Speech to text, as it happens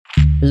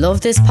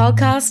Love this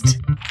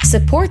podcast?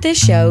 Support this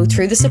show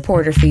through the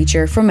supporter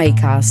feature from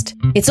Acast.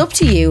 It's up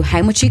to you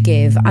how much you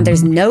give, and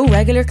there's no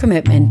regular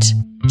commitment.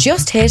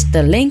 Just hit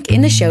the link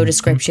in the show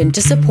description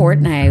to support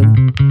now.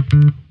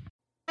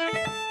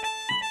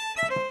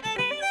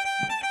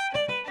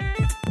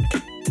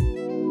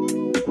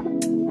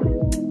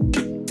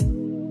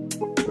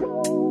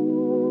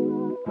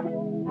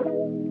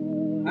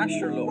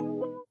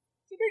 Asherlo.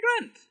 It's a big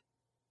grant.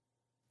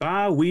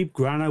 Ba weep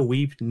grana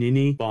weep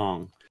ninny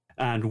bong.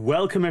 And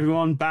welcome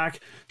everyone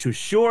back to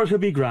Sure to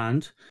Be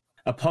Grand,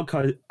 a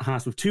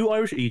podcast with two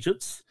Irish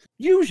Egypts,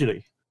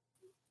 usually.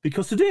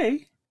 Because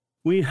today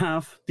we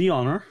have the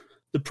honour,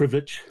 the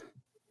privilege,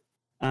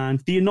 and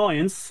the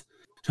annoyance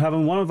to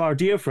having one of our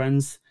dear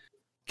friends,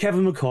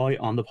 Kevin McCoy,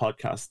 on the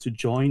podcast to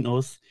join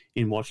us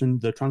in watching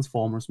the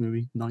Transformers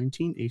movie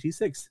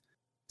 1986.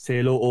 Say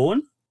hello,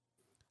 Owen.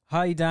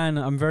 Hi, Dan.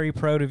 I'm very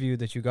proud of you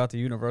that you got the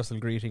universal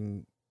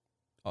greeting.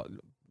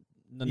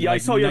 I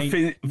saw your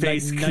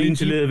face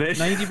clench a little bit.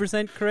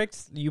 90%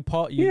 correct. You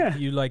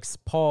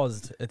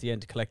paused at the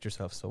end to collect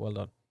yourself. So well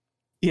done.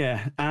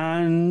 Yeah,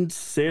 and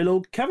say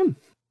hello, Kevin.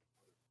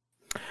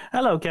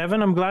 Hello,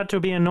 Kevin. I'm glad to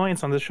be an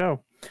annoyance on the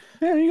show.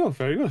 There you go.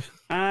 Very good.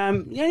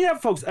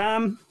 Folks.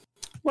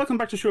 Welcome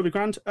back to Sure to Be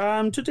Grand.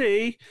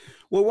 Today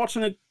we're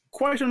watching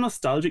quite a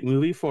nostalgic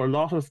movie for a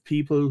lot of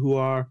people who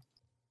are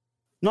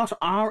not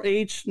our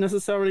age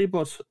necessarily,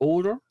 but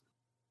older.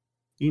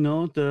 You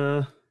know,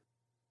 the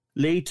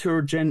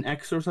later Gen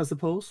Xers, I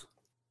suppose.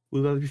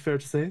 Would that be fair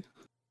to say?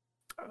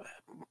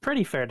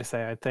 Pretty fair to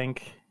say, I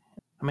think.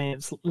 I mean,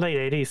 it's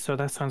late 80s, so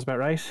that sounds about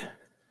right.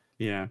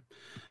 Yeah.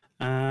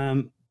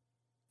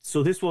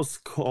 So this was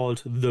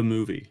called The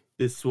Movie.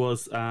 This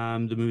was,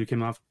 the movie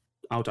came out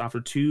after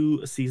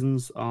 2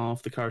 seasons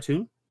of the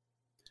cartoon.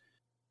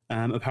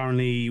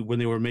 Apparently, when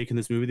they were making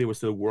this movie, they were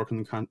still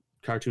working the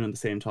cartoon at the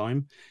same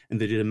time, and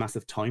they did a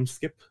massive time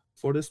skip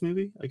for this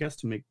movie, I guess,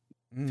 to make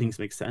things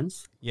make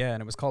sense. Yeah,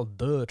 and it was called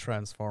The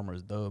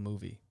Transformers, the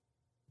movie.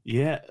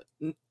 Yeah,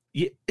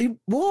 it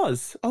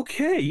was.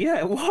 Okay, yeah,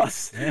 it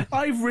was. Yeah.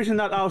 I've written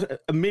that out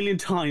a million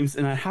times,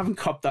 and I haven't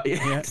copped that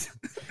yet.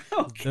 Yeah.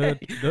 Okay.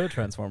 The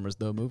Transformers,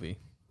 the movie.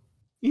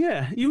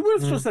 Yeah, you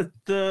would have just said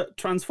the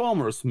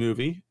Transformers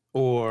movie,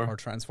 or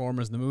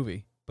Transformers the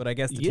movie. But I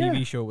guess the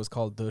TV show was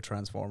called The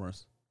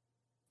Transformers.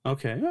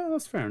 Okay, well,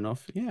 that's fair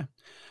enough. Yeah,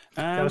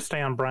 gotta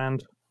stay on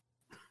brand.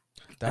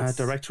 That's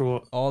director.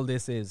 All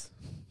this is.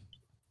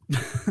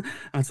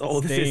 That's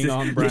all Staying this is.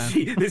 On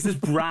brand. This is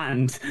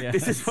brand. Yeah,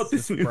 this is what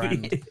this movie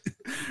brand. is.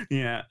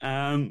 Yeah.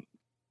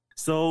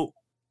 So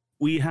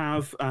we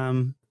have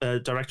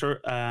director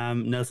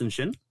Nelson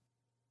Shin.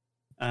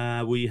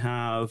 We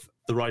have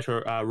the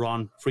writer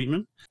Ron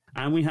Friedman,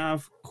 and we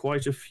have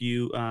quite a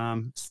few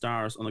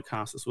stars on the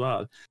cast as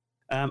well.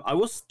 I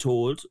was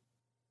told,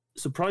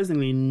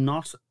 surprisingly,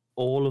 not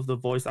all of the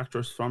voice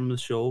actors from the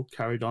show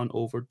carried on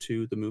over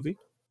to the movie.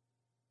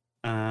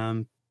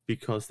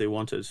 Because they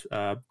wanted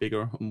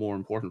bigger, more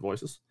important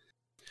voices.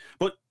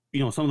 But, you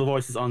know, some of the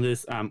voices on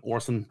this,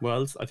 Orson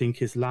Welles, I think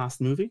his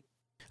last movie.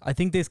 I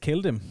think this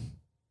killed him.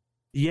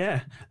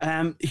 Yeah.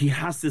 He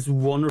has this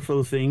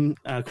wonderful thing,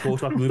 quote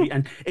about the movie,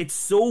 and it's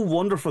so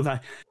wonderful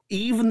that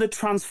even the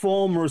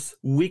Transformers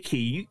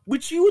wiki,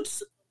 which you would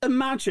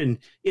imagine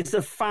it's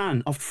a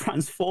fan of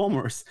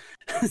Transformers,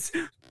 has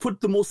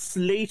put the most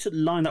slated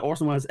line that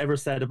Orson Welles ever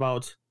said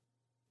about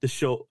the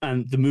show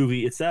and the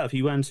movie itself.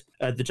 He went,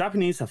 the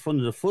Japanese have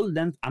funded a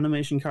full-length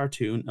animation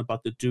cartoon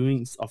about the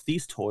doings of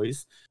these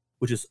toys,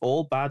 which is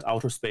all bad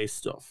outer space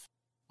stuff.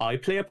 I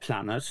play a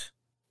planet,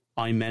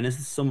 I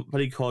menace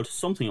somebody called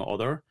something or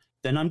other,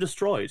 then I'm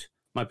destroyed.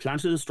 My plan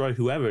to destroy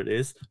whoever it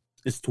is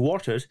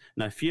thwarted,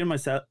 and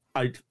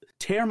I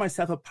tear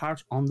myself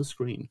apart on the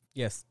screen.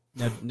 Yes.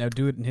 Now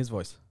do it in his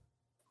voice.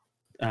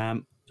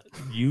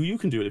 You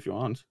can do it if you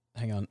want.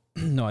 Hang on.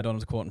 No, I don't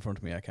have the quote in front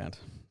of me. I can't.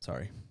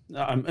 Sorry.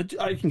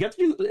 I can get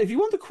you if you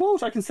want the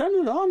quote. I can send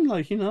it on,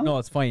 No,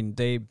 it's fine.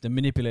 They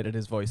manipulated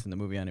his voice in the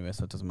movie anyway,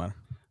 so it doesn't matter.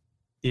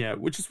 Yeah,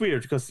 which is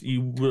weird because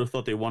you would have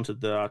thought they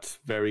wanted that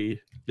very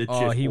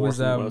legit. He was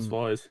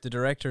voice. The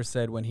director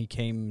said when he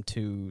came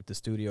to the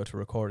studio to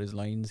record his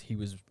lines, he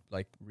was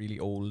like really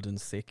old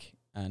and sick,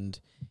 and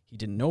he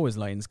didn't know his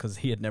lines because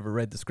he had never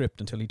read the script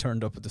until he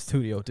turned up at the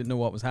studio. Didn't know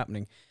what was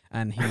happening,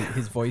 and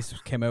his voice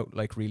came out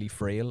like really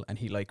frail, and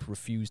he like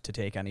refused to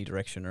take any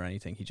direction or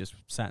anything. He just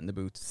sat in the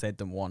booth, said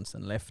them once,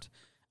 and left.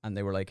 And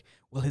they were like,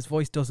 well, his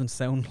voice doesn't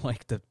sound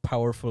like the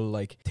powerful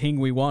like thing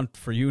we want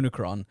for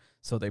Unicron,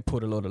 so they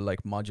put a lot of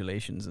like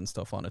modulations and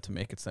stuff on it to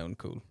make it sound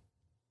cool.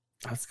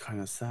 That's kind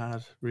of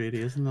sad,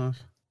 really, isn't it?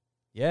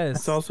 Yes.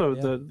 It's also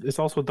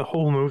the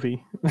whole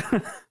movie.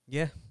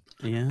 Yeah.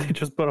 Yeah. They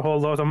just put a whole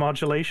lot of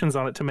modulations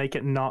on it to make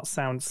it not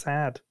sound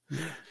sad.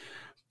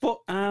 But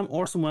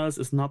Orson Welles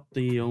is not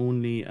the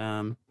only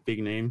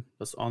big name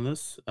that's on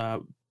this.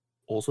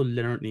 Also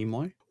Leonard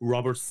Nimoy,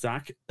 Robert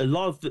Stack, a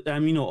lot of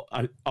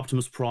the,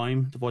 Optimus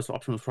Prime, the voice of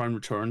Optimus Prime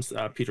returns,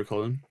 Peter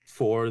Cullen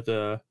for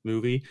the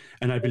movie,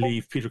 and I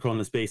believe Peter Cullen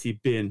has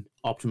basically been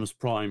Optimus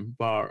Prime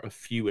bar a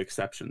few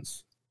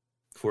exceptions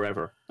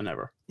forever and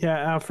ever.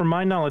 Yeah, from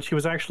my knowledge, he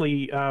was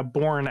actually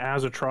born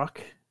as a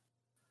truck.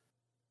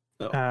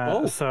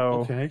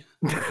 So okay.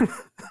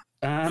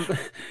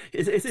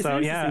 It's so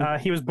yeah,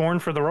 he was born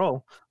for the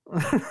role.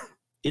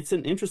 It's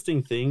an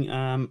interesting thing.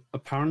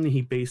 Apparently,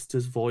 he based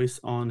his voice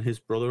on his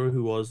brother,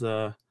 who was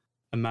a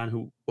man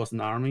who was in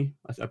the army,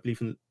 I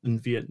believe, in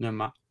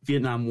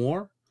Vietnam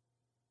War,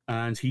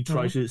 and he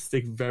tried to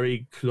stick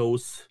very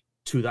close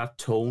to that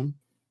tone.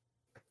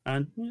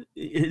 And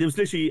it was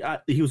literally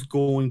he was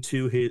going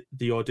to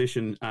the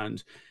audition,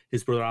 and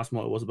his brother asked him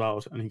what it was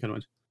about, and he kind of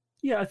went,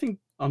 "Yeah, I think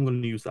I'm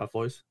going to use that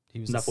voice."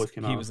 That voice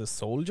came out. He was a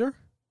soldier?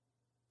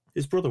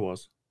 His brother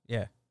was.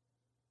 Yeah.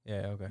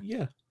 Yeah, okay.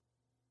 Yeah.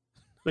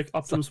 Like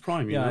Optimus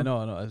Prime, you know?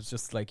 I know. It's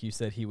just like you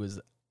said, he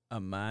was a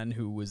man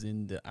who was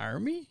in the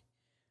army?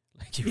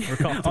 Like you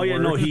forgot the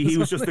word. No, he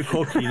was just a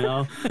cook, you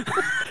know?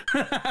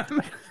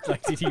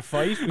 Like, did he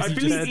fight? Was I he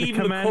believe just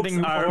even the cooks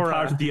are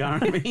part of the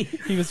army.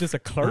 He was just a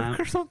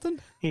clerk or something?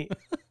 He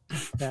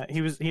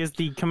is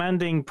the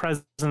commanding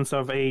presence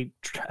of a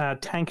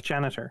tank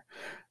janitor.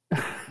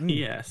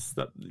 Yes,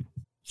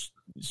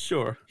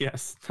 sure.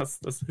 Yes,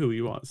 that's who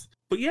he was.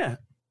 But yeah,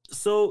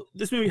 so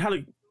this movie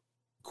had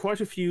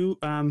quite a few,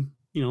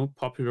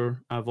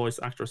 popular voice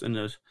actors in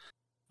it,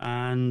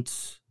 and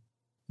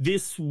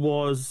this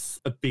was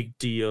a big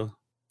deal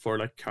for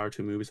like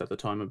cartoon movies at the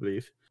time, I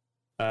believe.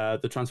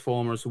 The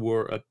Transformers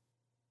were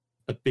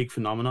a big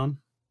phenomenon,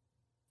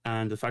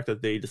 and the fact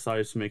that they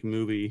decided to make a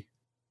movie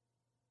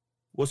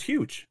was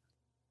huge.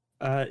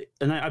 And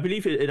I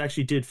believe it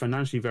actually did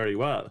financially very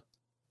well,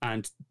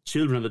 and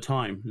children at the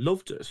time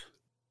loved it.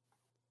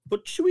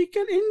 But should we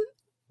get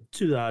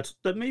into that?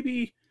 That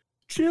maybe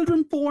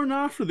children born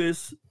after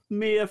this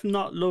may have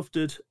not loved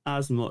it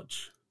as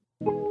much.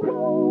 I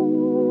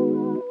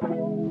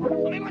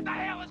mean, what the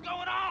hell is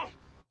going on?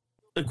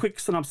 A quick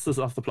synopsis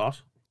of the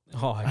plot.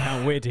 Oh, I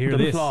can't wait to hear The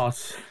this.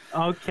 plot.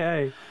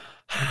 Okay.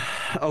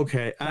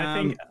 Okay.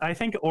 I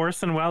think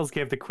Orson Welles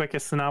gave the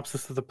quickest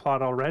synopsis of the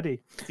plot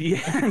already.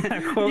 Yeah.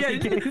 That quote he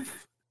gave.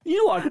 You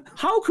know what?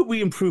 How could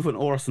we improve on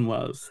Orson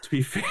Welles, to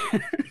be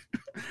fair?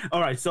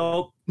 All right,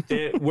 so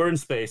we're in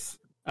space,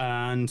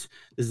 and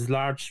this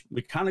large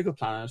mechanical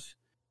planet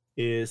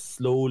is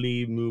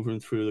slowly moving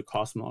through the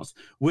cosmos,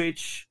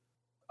 which,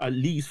 at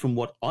least from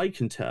what I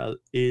can tell,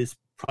 is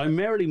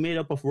primarily made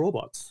up of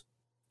robots.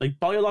 Like,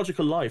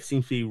 biological life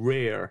seems to be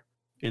rare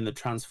in the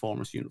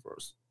Transformers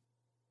universe.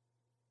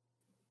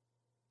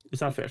 Is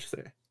that fair to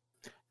say?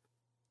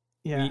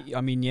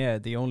 Yeah.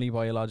 The only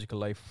biological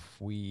life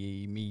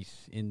we meet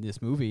in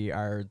this movie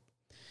are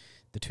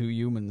the two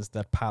humans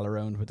that pal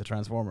around with the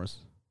Transformers.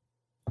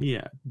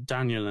 Yeah,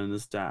 Daniel and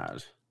his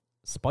dad.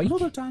 Spike?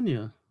 Another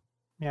Daniel.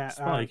 Yeah.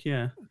 Spike,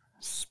 yeah.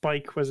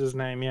 Spike was his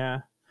name,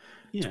 yeah.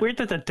 It's weird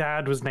that the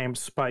dad was named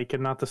Spike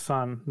and not the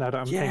son, now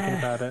that I'm thinking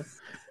about it.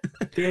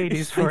 The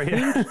 80s for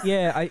you.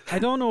 I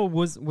don't know,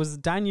 was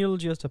Daniel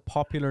just a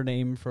popular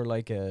name for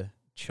like a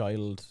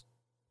child?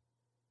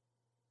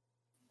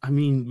 I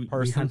mean,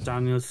 we had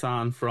Daniel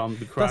San from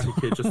The Karate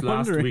Kid just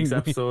last week's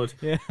episode.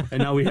 Yeah.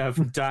 And now we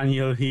have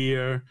Daniel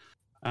here.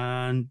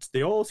 And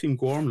they all seem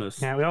gormless.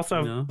 Yeah, we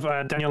also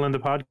have Daniel in the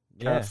podcast.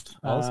 Yeah,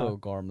 also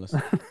gormless.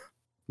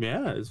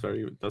 Yeah,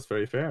 that's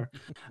very fair.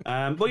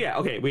 But yeah,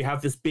 okay, we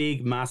have this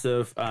big,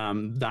 massive,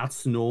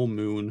 that's no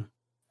moon,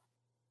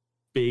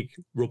 big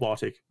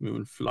robotic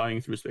moon flying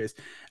through space.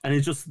 And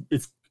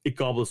it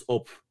gobbles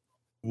up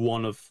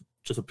one of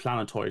just a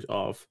planetoid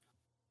of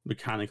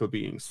mechanical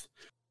beings.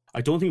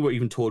 I don't think we're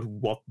even told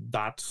what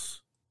that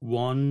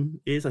one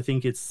is. I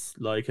think it's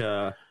like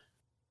a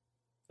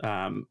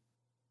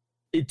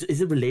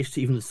is it related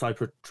to even the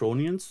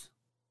Cybertronians?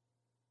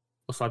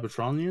 Or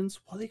Cybertronians?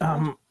 What are they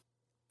called?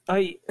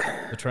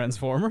 The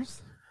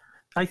Transformers?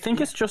 I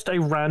think it's just a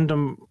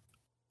random.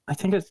 I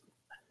think it's.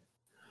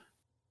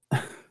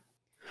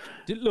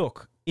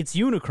 Look, it's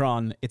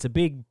Unicron. It's a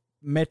big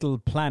metal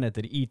planet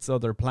that eats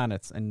other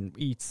planets and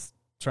eats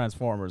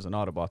Transformers and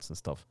Autobots and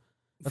stuff.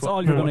 That's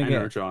all you're going to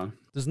get.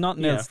 There's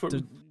nothing else.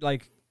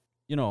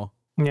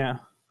 Yeah.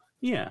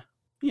 Yeah.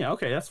 Yeah,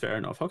 okay, that's fair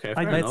enough. Okay,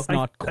 fair let's enough.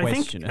 not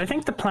question it. I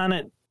think the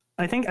planet.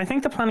 I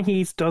think the planet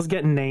he eats does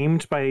get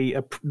named by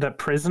the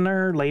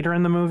prisoner later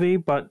in the movie,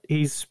 but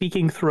he's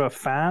speaking through a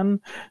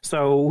fan,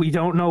 so we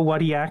don't know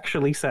what he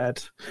actually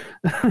said.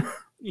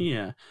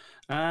 Yeah,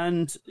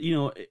 and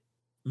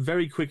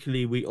very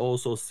quickly we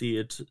also see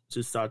it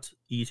to start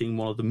eating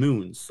one of the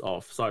moons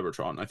of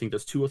Cybertron. I think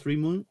there's 2 or 3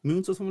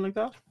 moons or something like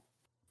that.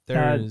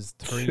 There's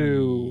 3.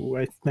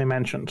 2 they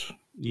mentioned.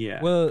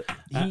 Yeah. Well,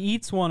 he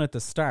eats one at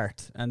the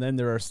start, and then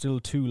there are still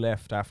 2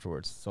 left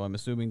afterwards. So I'm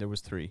assuming there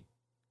was 3.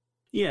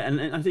 Yeah,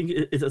 and I think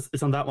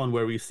it's on that one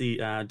where we see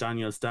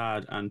Daniel's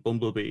dad and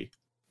Bumblebee.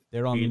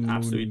 They're on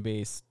Moon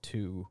Base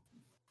 2.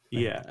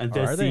 Yeah, and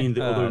they're seeing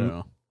the other. I don't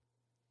know.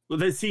 Well,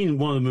 they've seen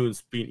one of the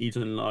moons being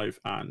eaten alive,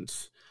 and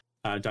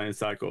Daniel's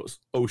dad goes,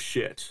 "Oh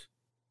shit!"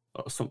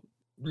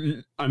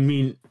 Something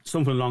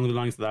along the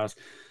lines of that.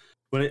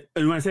 When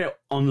I say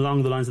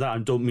along the lines of that, I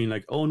don't mean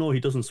like, "Oh no,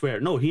 he doesn't swear."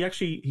 No, he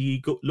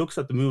actually looks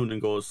at the moon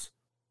and goes,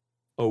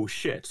 "Oh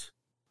shit."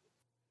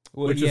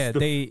 Well, which yeah,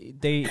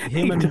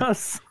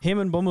 is him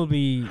and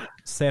Bumblebee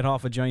set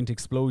off a giant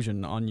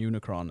explosion on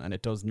Unicron, and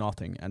it does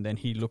nothing. And then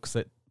he looks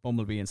at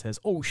Bumblebee and says,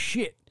 "Oh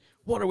shit,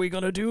 what are we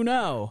gonna do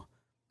now?"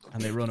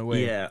 And they run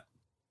away. Yeah.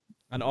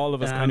 And all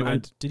of us kind of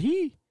went, "Did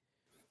he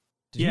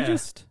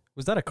just?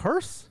 Was that a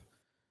curse?"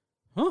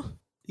 Huh?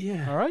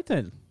 Yeah. All right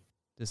then.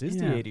 This is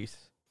the 80s.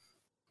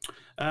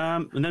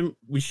 And then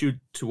we shoot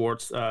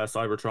towards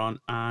Cybertron,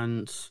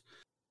 and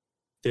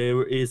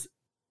they've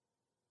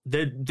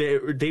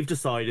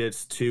decided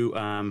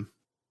to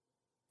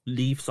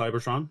leave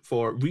Cybertron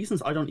for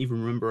reasons I don't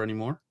even remember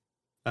anymore.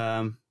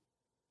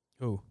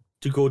 Who?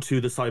 To go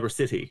to the Cyber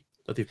City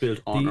that they've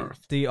built on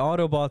Earth. The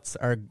Autobots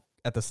are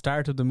at the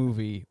start of the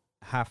movie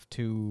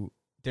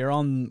they're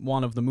on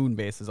one of the moon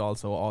bases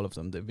also, all of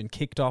them. They've been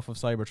kicked off of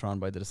Cybertron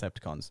by the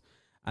Decepticons,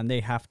 and they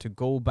have to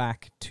go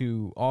back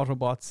to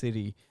Autobot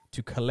City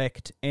to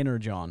collect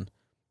Energon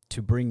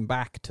to bring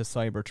back to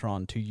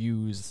Cybertron to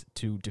use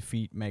to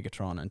defeat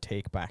Megatron and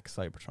take back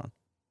Cybertron.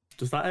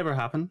 Does that ever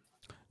happen?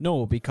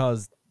 No,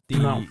 because the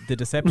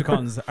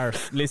Decepticons are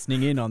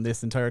listening in on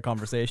this entire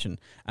conversation,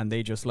 and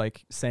they just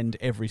send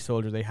every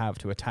soldier they have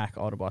to attack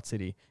Autobot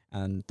City,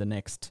 and the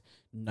next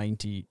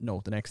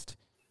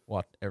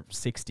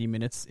 60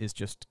 minutes is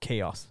just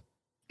chaos.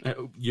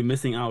 You're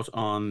missing out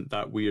on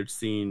that weird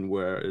scene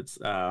where it's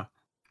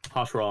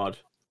Hot Rod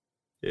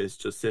is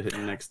just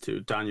sitting next to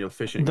Daniel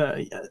fishing.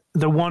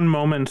 The one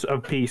moment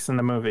of peace in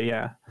the movie,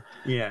 yeah.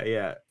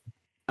 Yeah.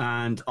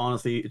 And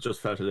honestly, it just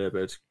felt a little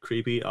bit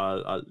creepy.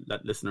 I'll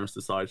let listeners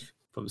decide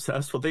for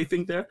themselves what they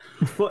think there.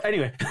 But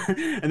anyway,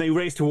 and they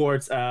race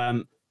towards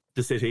the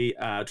city,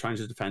 trying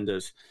to defend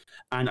it.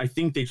 And I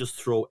think they just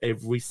throw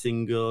every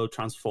single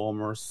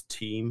Transformers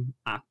team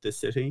at the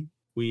city.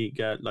 We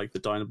get the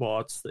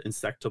Dinobots, the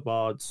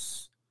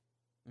Insectobots.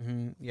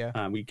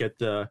 Yeah. We get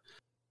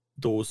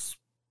those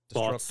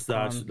bots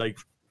that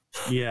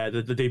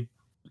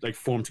they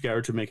form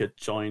together to make a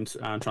giant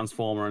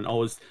transformer, and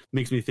always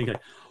makes me think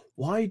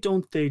why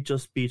don't they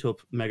just beat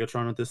up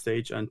Megatron at this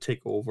stage and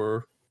take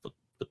over?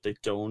 But they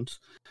don't.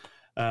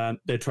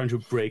 They're trying to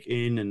break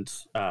in, and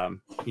so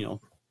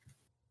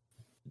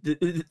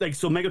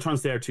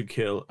Megatron's there to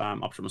kill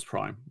Optimus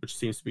Prime, which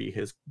seems to be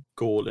his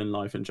goal in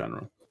life in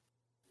general.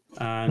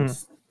 And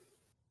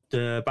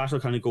the battle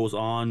kind of goes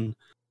on,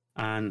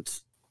 and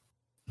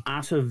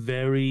at a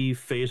very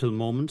fatal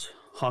moment,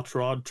 Hot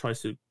Rod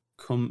tries to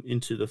come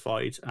into the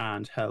fight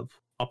and help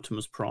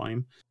Optimus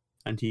Prime,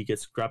 and he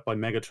gets grabbed by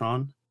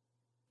Megatron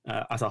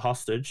as a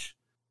hostage,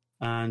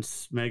 and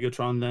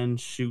Megatron then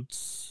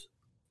shoots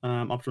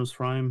Optimus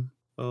Prime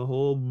a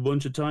whole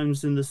bunch of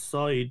times in the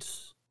side.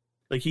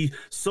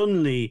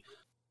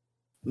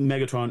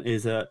 Megatron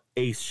is a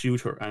ace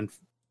shooter and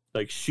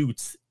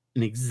shoots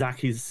in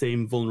exactly the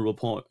same vulnerable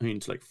point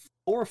 4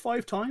 or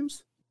 5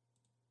 times.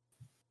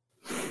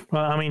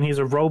 Well, I mean, he's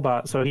a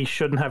robot, so he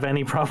shouldn't have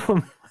any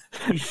problem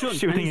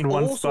shooting in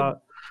one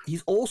spot.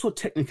 He's also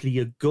technically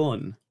a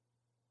gun.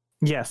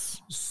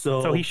 Yes.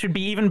 So he should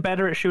be even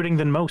better at shooting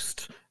than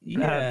most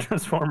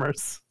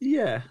Transformers.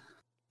 Yeah.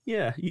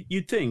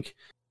 You'd think.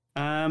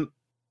 Megatron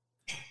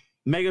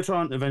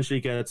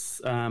eventually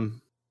gets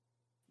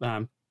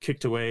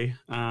kicked away,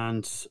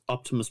 and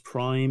Optimus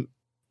Prime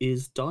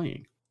is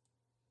dying.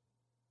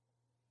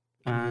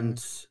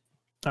 And...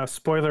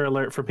 spoiler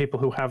alert for people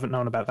who haven't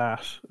known about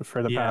that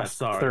for the past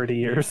 30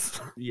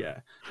 years. Yeah.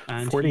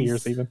 And 40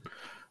 years even.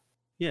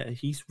 Yeah,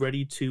 he's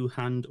ready to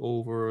hand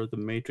over the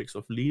Matrix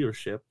of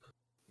Leadership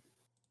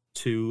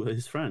to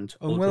his friend,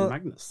 Ultra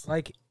Magnus.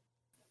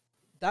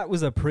 That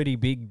was a pretty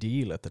big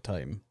deal at the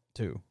time,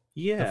 too.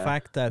 Yeah. The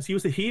fact that he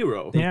was a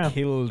hero. They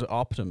killed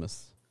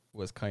Optimus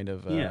was kind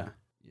of...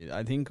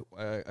 I think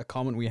a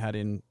comment we had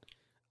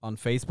on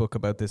Facebook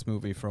about this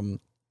movie came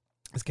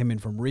in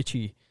from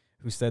Richie,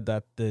 who said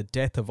that the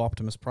death of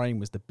Optimus Prime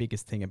was the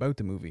biggest thing about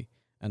the movie,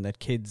 and that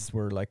kids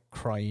were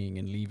crying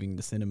and leaving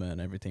the cinema and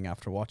everything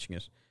after watching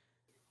it.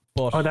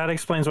 But that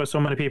explains why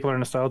so many people are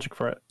nostalgic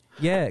for it.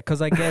 Yeah,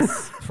 because I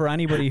guess for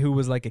anybody who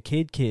was a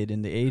kid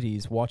in the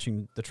 80s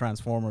watching the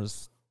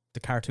Transformers, the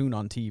cartoon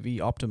on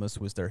TV, Optimus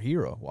was their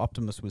hero.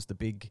 Optimus was the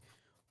big,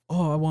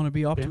 I want to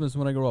be Optimus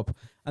when I grow up.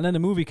 And then the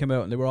movie came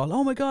out and they were all,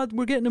 oh my God,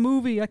 we're getting a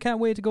movie. I can't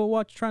wait to go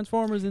watch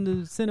Transformers in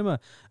the cinema.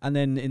 And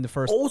then in the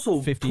first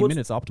 15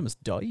 minutes, Optimus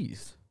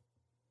dies.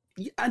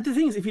 And the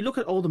thing is, if you look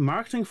at all the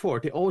marketing for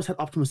it, they always had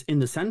Optimus in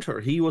the center.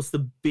 He was the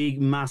big,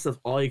 massive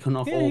icon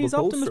of all the posters. He's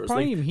Optimus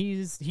Prime.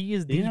 He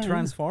is the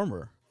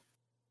Transformer.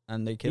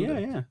 And they killed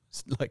him. Yeah.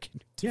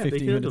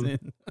 15 minutes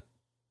in.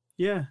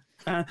 Yeah.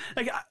 I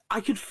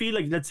could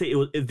feel let's say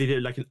if they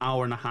did an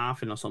hour and a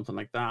half in or something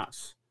like that.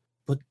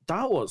 But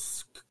that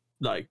was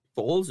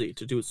ballsy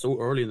to do it so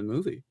early in the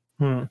movie.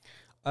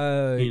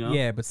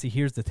 Yeah, but see,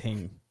 here's the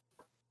thing.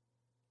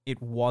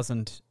 It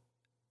wasn't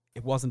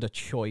a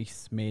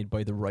choice made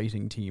by the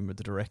writing team or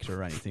the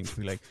director or anything to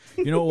be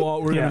you know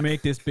what, we're going to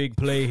make this big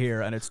play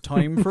here, and it's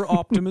time for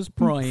Optimus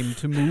Prime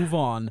to move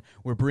on.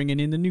 We're bringing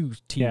in the new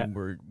team. Yeah.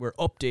 We're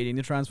updating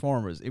the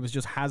Transformers. It was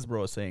just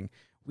Hasbro saying,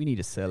 we need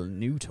to sell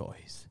new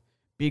toys.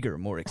 bigger,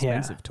 more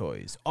expensive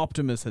toys.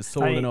 Optimus has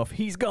sold enough.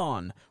 He's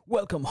gone.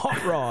 Welcome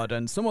Hot Rod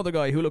and some other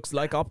guy who looks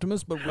like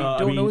Optimus, but we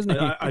don't know his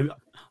name.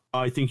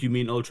 I think you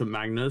mean Ultra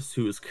Magnus,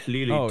 who is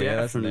clearly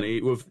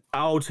definitely,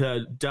 without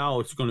a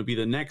doubt, going to be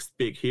the next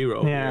big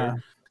hero. Yeah.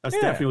 Here. That's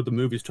definitely what the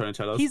movie's trying to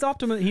tell us. He's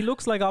Optimus. He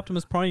looks like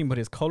Optimus Prime, but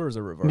his colors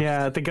are reversed.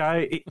 Yeah, the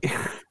guy.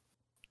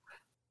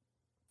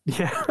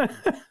 Yeah.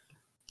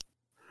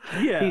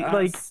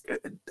 Yeah.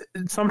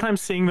 Sometimes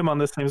seeing them on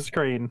the same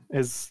screen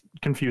is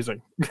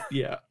confusing.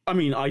 Yeah. I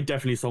mean, I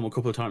definitely saw him a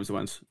couple of times and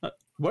went,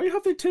 why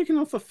have they taken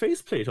off the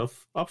faceplate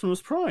of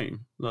Optimus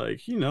Prime?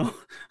 Like,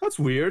 that's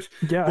weird.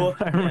 Yeah,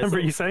 but, I remember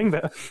you saying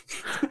that.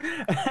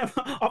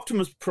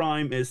 Optimus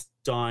Prime is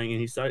dying,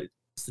 and he starts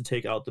to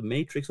take out the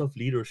Matrix of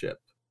Leadership,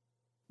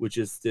 which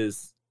is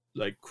this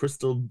like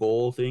crystal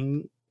ball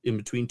thing in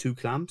between two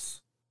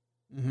clamps,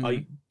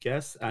 I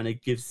guess, and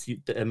it gives you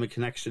a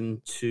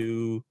connection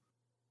to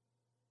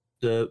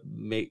the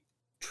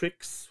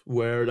Matrix,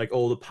 where like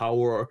all the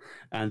power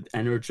and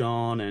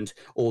energon and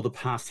all the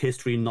past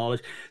history and knowledge.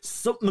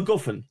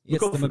 MacGuffin.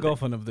 It's the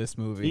MacGuffin of this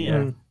movie.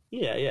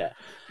 Yeah.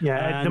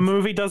 Yeah, the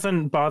movie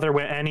doesn't bother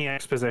with any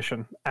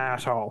exposition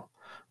at all.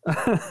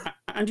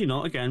 And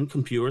again,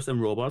 computers and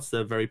robots,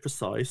 they're very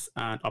precise,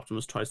 and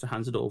Optimus tries to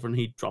hand it over and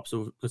he drops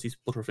it because he's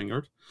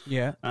butterfingered.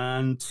 Yeah.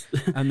 And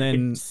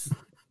then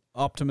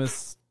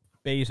Optimus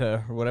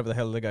Beta, or whatever the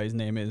hell the guy's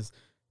name is,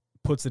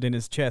 puts it in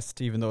his chest,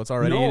 even though it's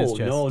already in his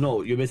chest.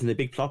 No, you're missing a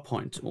big plot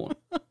point.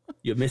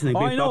 You're missing a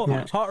big plot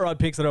point. Hot Rod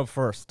picks it up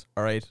first,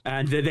 all right?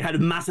 And they had a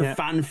massive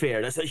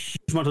fanfare. There's a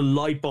huge amount of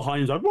light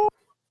behind him.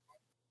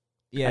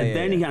 Like,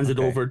 then he hands it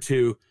over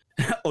to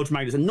Ultra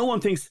Magnus, and no one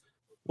thinks,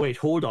 wait,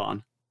 hold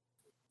on.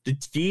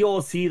 Did you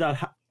all see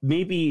that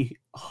maybe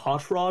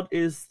Hot Rod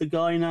is the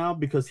guy now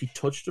because he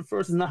touched it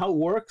first? Isn't that how it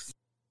works?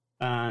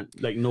 And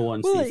no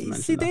one seems to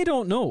mention that. They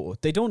don't know.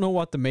 They don't know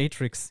what the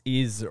Matrix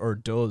is or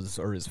does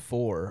or is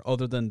for,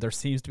 other than there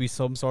seems to be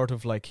some sort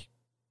of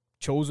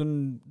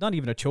chosen, not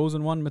even a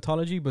chosen one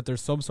mythology, but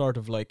there's some sort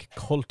of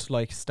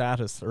cult-like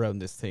status around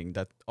this thing,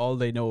 that all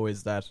they know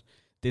is that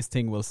this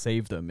thing will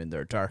save them in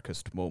their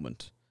darkest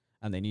moment,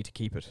 and they need to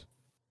keep it.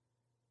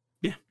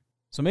 Yeah.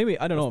 So maybe,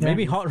 I don't know,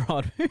 maybe Hot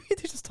Rod, maybe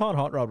they just thought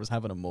Hot Rod was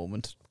having a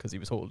moment because he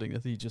was holding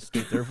it. He just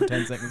stood there for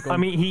 10 seconds going, I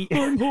mean, he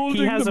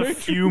has a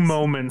few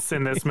moments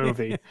in this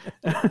movie.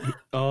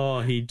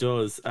 Oh, he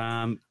does.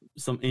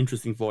 Some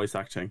interesting voice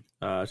acting,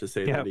 to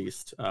say the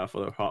least,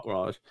 for the Hot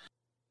Rod.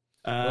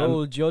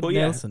 Judd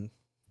Nelson.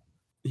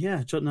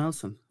 Yeah, Judd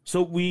Nelson.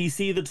 So we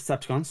see the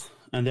Decepticons,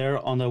 and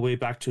they're on their way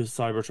back to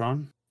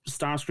Cybertron.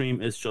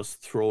 Starscream is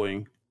just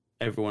throwing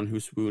everyone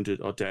who's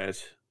wounded or dead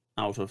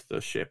out of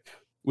the ship,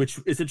 which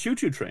is a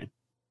choo-choo train.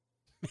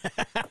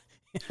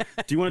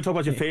 Do you want to talk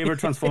about your favorite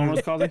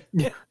Transformers, Colin?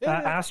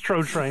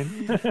 Astro Train.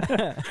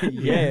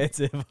 It's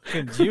a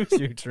fucking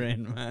choo-choo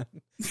train, man.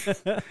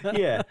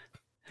 Yeah.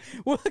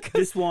 Well,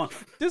 this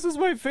is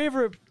my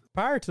favorite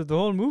part of the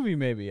whole movie,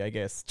 maybe, I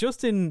guess.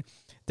 Just in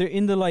the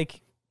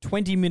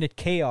 20-minute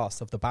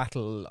chaos of the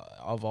battle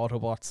of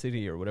Autobot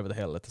City, or whatever the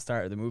hell, at the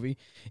start of the movie.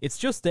 It's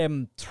just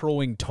them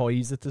throwing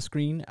toys at the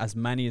screen, as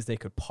many as they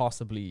could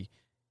possibly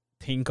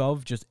think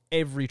of. Just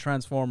every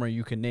Transformer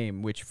you can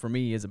name, which for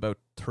me is about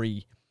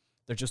 3.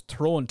 They're just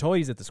throwing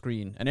toys at the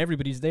screen, and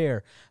everybody's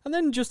there. And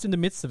then just in the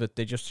midst of it,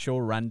 they just show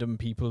random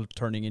people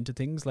turning into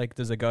things. Like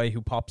there's a guy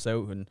who pops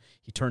out and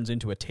he turns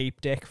into a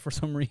tape deck for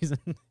some reason.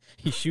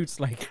 He shoots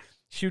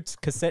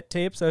cassette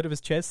tapes out of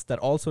his chest that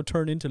also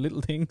turn into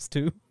little things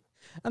too.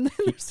 And then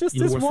there's just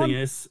this one.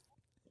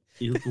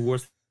 The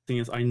worst thing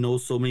is, I know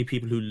so many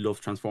people who love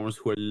Transformers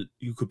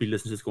you could be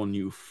listening to this going,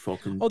 you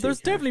fucking. Oh,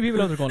 there's definitely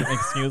people out there going,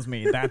 excuse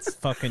me, that's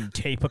fucking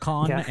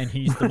Tapicon, and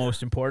he's the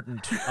most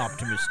important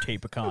Optimus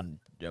Tapicon,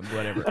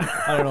 whatever.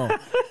 I don't know.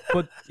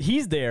 But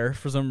he's there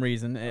for some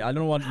reason. I don't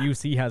know what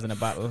UC has in a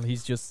battle.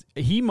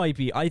 He might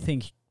be, I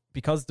think,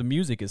 because the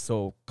music is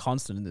so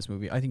constant in this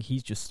movie, I think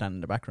he's just standing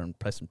in the background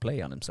pressing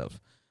play on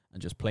himself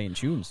and just playing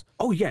tunes.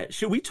 Oh yeah,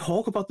 should we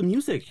talk about the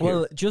music here?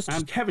 Well,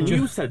 Kevin,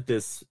 you said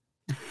this.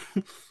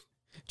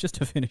 Just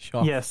to finish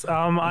off. Yes,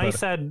 I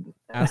said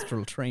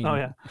Astral Train. Oh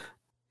yeah.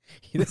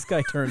 This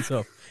guy turns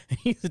up.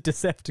 He's a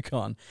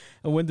Decepticon,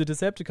 and when the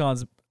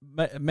Decepticons,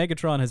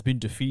 Megatron has been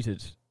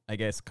defeated, I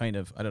guess, kind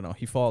of. I don't know.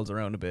 He falls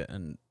around a bit,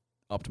 and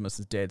Optimus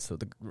is dead, so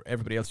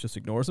everybody else just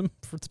ignores him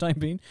for the time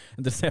being.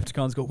 And the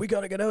Decepticons go, "We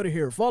gotta get out of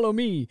here. Follow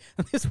me."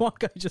 And this one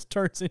guy just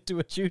turns into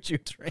a choo-choo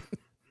train.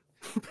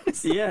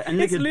 And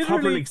like a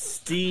proper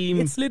steam.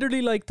 It's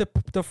literally like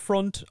the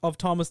front of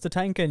Thomas the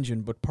Tank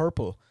Engine, but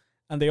purple.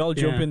 And they all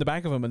jump in the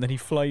back of him, and then he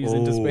flies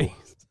into space.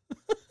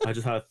 I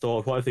just had a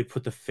thought. What if they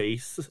put the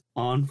face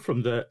on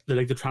from the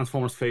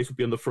Transformers face would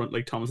be on the front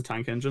like Thomas the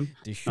Tank Engine?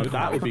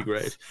 That would be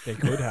great. They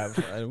could have.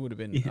 It would have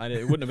been. It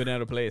wouldn't have been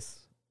out of place.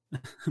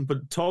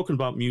 But talking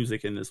about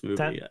music in this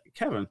movie,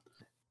 Kevin.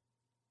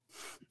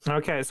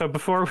 Okay, so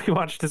before we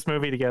watched this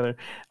movie together,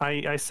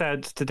 I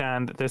said to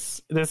Dan that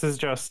this is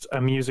just a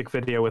music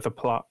video with a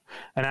plot,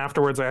 and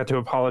afterwards I had to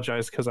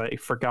apologize because I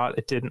forgot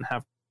it didn't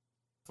have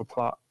a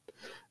plot.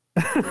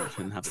 I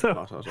didn't have So- the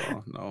plot at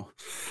all. No.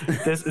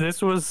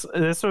 This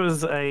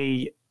was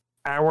a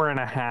hour and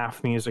a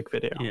half music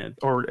video. Yeah.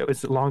 Or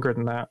is it longer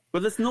than that?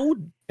 But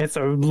It's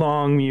a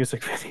long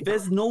music video.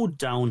 there's no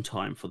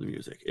downtime for the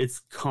music. It's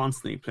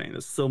constantly playing.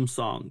 There's some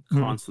song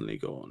constantly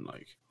going.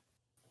 Like,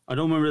 I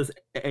don't remember there's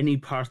any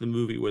part of the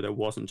movie where there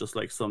wasn't just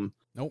like some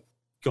Nope.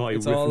 guy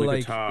It's riffing all a like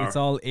guitar. it's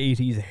all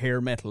 80s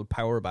hair metal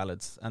power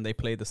ballads, and they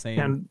play the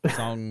same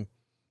song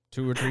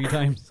 2 or 3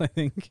 times, I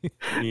think.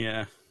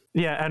 Yeah.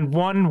 Yeah, and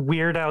one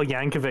Weird Al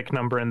Yankovic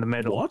number in the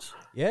middle. What?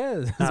 Yeah,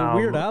 there's a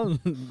Weird Um,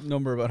 Al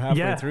number about halfway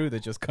yeah. through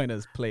that just kind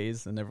of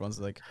plays, and everyone's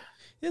like,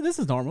 "Yeah, this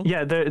is normal."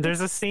 Yeah,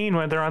 there's a scene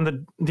where they're on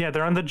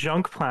the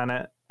junk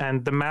planet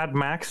and the Mad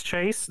Max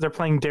chase. They're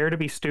playing Dare to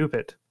Be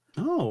Stupid.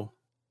 Oh,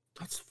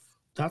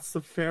 that's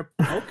a fair.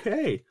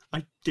 Okay,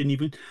 I didn't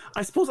even.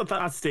 I suppose at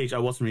that stage I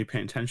wasn't really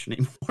paying attention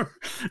anymore.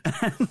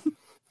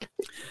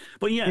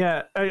 But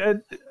yeah, Yeah,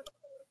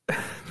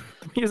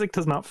 the music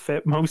does not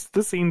fit most of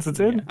the scenes it's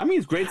in. yeah. I mean,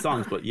 it's great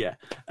songs, but yeah.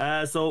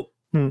 So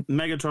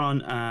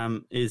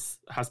Megatron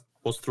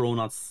was thrown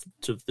out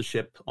to the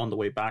ship on the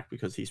way back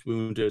because he's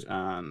wounded,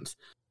 and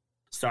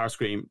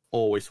Starscream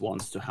always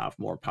wants to have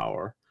more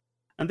power,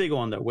 and they go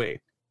on their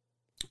way.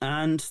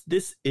 And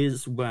this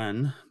is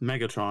when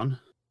Megatron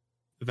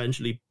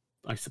eventually,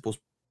 I suppose,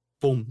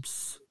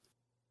 bumps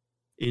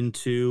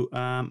into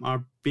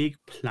our big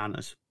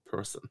planet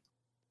person.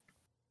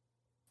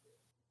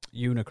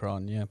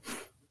 Unicron, yeah.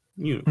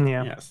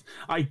 Yeah. Yes.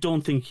 I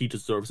don't think he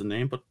deserves a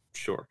name, but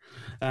sure.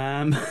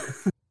 And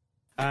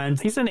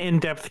He's an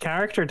in-depth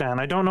character, Dan.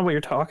 I don't know what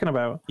you're talking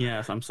about.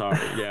 yes, I'm sorry.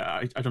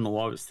 Yeah, I don't know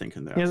what I was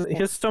thinking there. He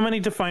has so many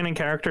defining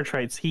character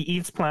traits. He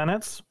eats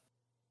planets.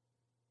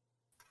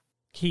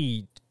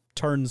 He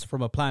turns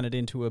from a planet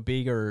into a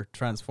bigger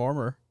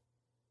transformer,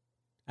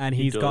 and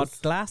He he's got does.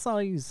 glass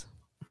eyes.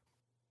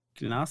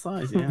 Glass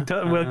eyes, yeah.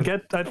 We'll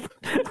get that.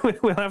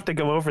 We'll have to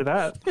go over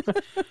that.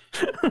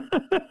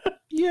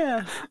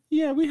 Yeah,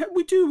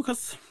 we do,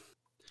 because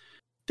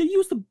they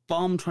use the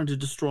bomb trying to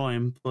destroy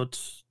him, but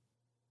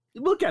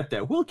we'll get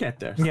there. We'll get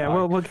there. Yeah,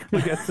 Sorry. we'll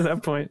get to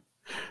that point.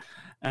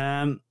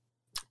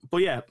 But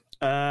yeah,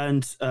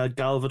 and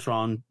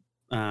Galvatron,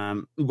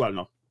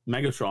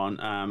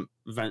 Megatron,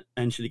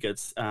 eventually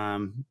gets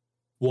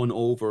won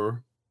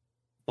over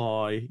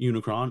by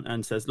Unicron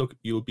and says, "Look,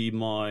 you'll be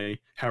my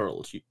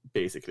herald."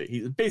 Basically,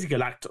 he's basically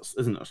Galactus,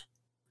 isn't it?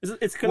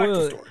 It's Galactus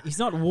Well, story. he's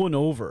not won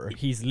over.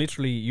 He's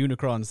literally,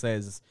 Unicron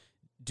says,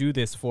 "Do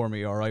this for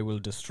me, or I will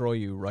destroy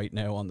you right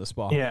now on the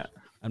spot." Yeah.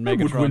 And That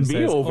would Megatron win me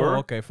says, over. "Oh,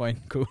 okay,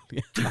 fine, cool,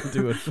 yeah, I'll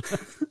do it."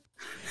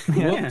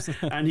 Yeah, Whoops.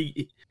 and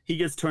he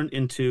gets turned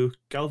into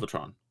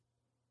Galvatron,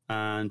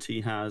 and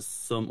he has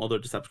some other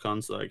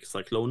Decepticons like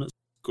Cyclonus,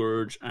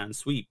 Scourge, and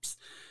Sweeps,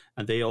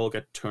 and they all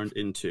get turned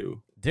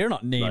into. They're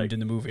not named Like- in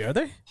the movie, are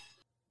they?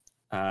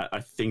 I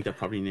think they're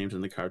probably named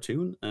in the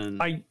cartoon,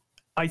 and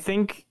I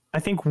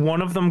think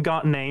one of them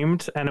got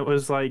named, and it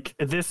was like,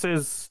 this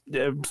is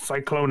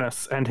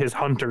Cyclonus and his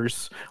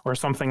hunters, or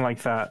something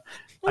like that.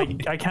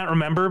 I can't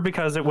remember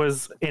because it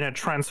was in a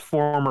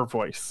Transformer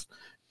voice.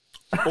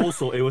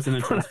 also it was in a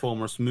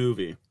Transformers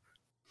movie.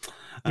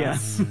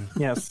 Yes,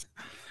 yes.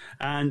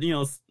 And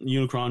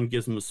Unicron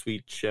gives him a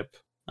sweet ship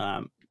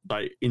that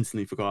I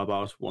instantly forgot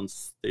about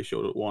once they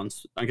showed it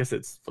once. I guess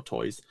it's for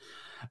toys.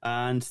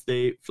 And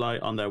they fly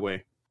on their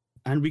way.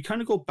 And we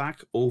kind of go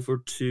back over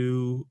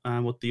to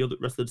what the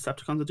rest of the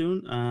Decepticons are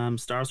doing.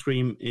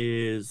 Starscream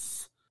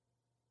is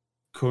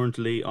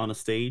currently on a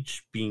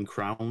stage being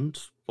crowned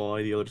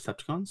by the other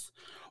Decepticons,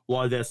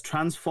 while there's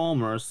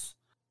Transformers,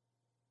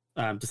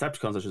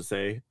 Decepticons I should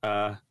say,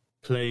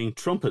 playing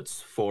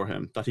trumpets for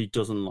him that he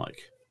doesn't like.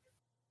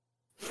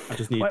 I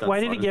just need. Why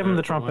did he give him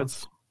the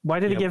trumpets? Why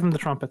did he Yeah. give him the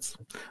trumpets?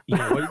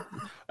 Yeah,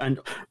 and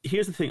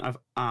here's the thing I've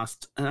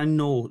asked, and I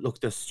know, look,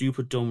 they're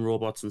stupid, dumb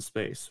robots in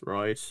space,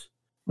 right?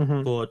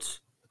 Mhm. But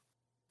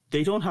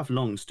they don't have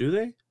lungs, do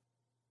they?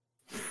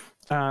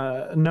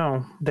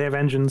 No, they have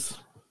engines.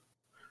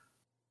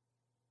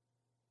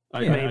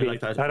 Maybe. like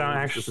that. I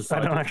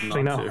don't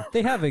actually know. to.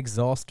 They have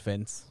exhaust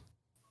vents.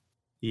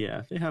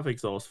 Yeah, they have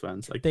exhaust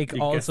fans. Like They it gets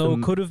also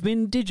them- could have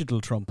been digital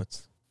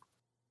trumpets.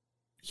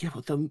 Yeah,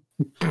 but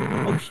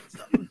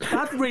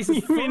that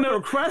raises You mean further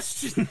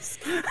questions.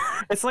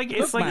 It's like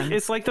man.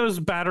 it's like those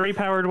battery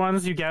powered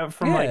ones you get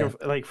from Yeah,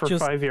 like for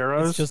just-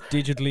 €5. It just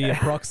digitally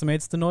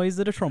approximates the noise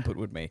that a trumpet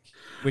would make,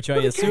 which I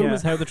But it assume can-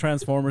 is how the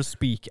Transformers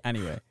speak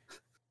anyway.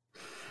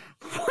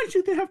 Why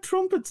do they have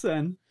trumpets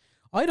then?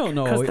 I don't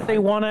know. because they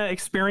want to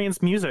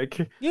experience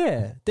music.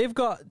 Yeah, they've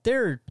got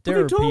they're they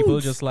people don't.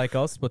 just like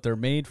us, but they're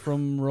made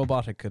from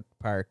robotic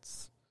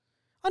parts.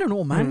 I don't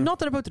know, man. Not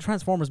that about the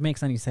Transformers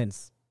makes any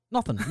sense.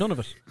 Nothing. None of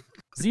it.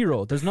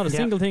 Zero. There's not a Yeah.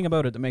 single thing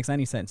about it that makes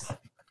any sense.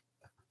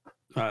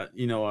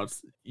 You know what?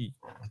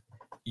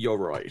 You're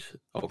right.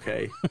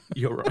 Okay,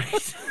 you're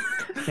right.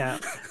 Yeah,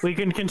 we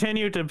can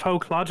continue to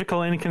poke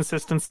logical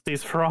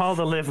inconsistencies for all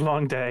the live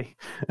long day,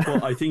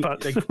 Well, I think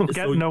but like, we'll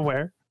get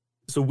nowhere.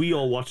 so we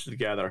all watched it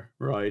together,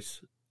 right?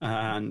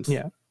 And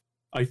Yeah.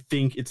 I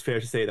think it's fair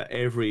to say that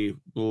every,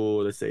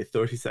 let's say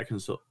 30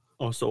 seconds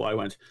or so, I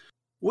went,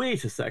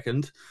 wait a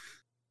second,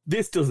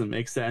 this doesn't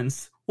make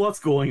sense. What's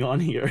going on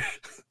here?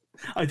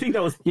 I think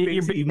that was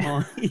basically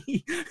my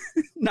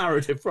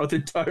narrative for the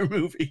entire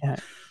movie. Yeah.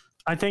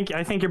 I think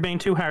you're being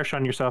too harsh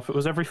on yourself. It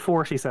was every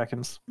 40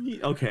 seconds.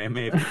 Okay,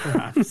 maybe,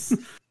 perhaps. So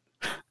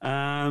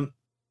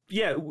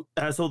the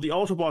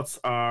Autobots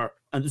are,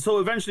 and so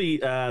eventually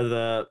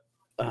the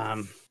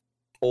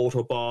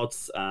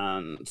Autobots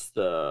and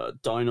the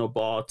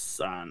Dinobots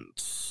and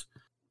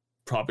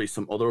probably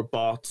some other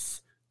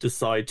bots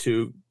decide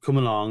to come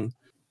along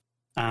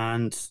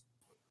and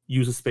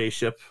use a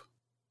spaceship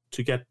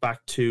to get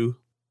back to,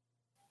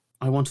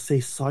 I want to say,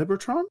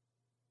 Cybertron?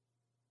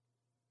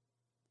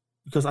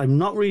 Because I'm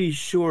not really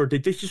sure. They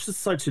just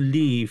decide to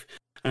leave,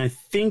 and I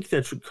think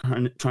they're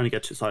trying to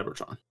get to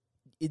Cybertron.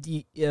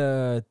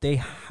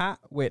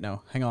 Wait,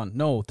 no, hang on.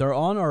 No, they're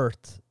on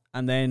Earth,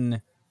 and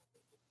then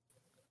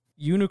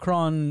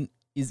Unicron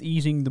is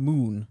eating the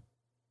moon,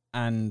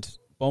 and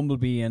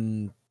Bumblebee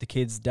and the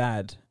kid's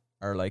dad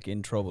are like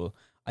in trouble.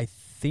 I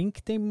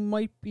think they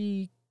might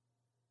be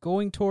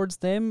going towards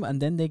them,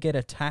 and then they get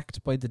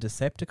attacked by the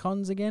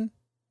Decepticons again.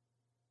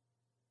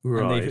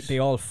 Right. And they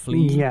all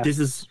flee. Yes. This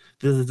is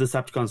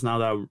Decepticons now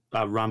that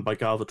are ran by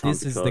Galvatron.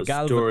 This is the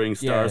during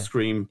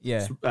Starscream,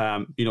 yeah.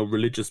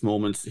 Religious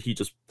moments, he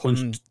just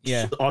punched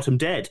yeah. Autumn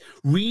dead.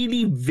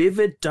 Really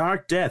vivid,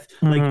 dark death.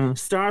 Like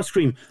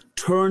Starscream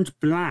turned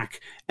black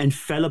and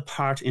fell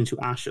apart into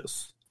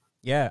ashes.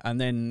 Yeah, and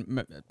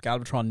then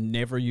Galvatron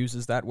never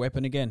uses that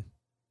weapon again.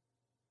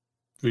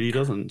 Really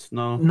doesn't,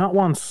 no. Not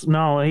once.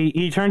 No,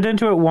 he turned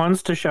into it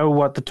once to show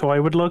what the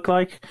toy would look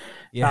like.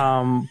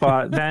 Yeah.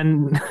 But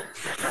then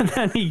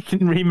he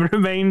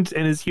remained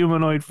in his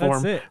humanoid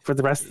form for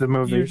the rest of the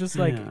movie. You're just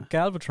like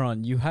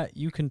Galvatron.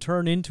 You can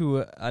turn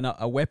into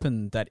a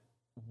weapon that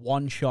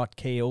one shot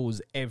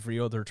KOs every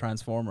other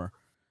Transformer.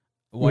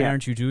 Why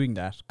aren't you doing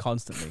that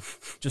constantly?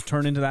 Just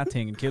turn into that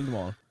thing and kill them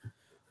all.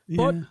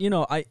 But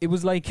it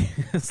was like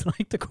it's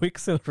like the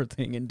Quicksilver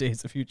thing in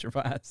Days of Future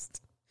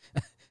Past.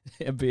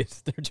 A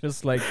bit. They're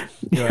just like,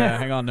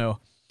 hang on,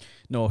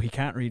 no, he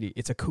can't really.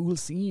 It's a cool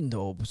scene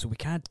though, so we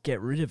can't get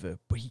rid of it.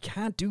 But he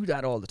can't do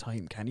that all the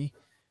time, can he?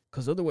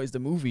 Because otherwise the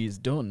movie is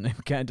done.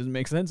 It doesn't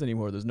make sense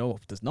anymore. There's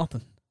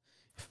nothing.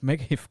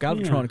 If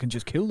Galvatron can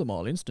just kill them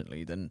all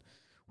instantly, then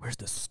where's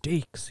the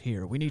stakes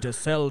here? We need to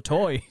sell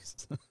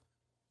toys.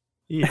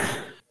 Yeah.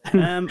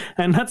 And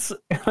let's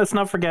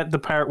not forget the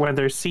part where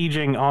they're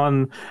sieging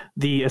on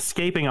the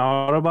escaping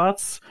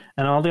Autobots,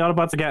 and all the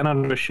Autobots are getting out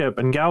of the ship,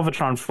 and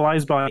Galvatron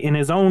flies by in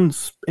his own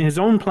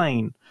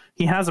plane.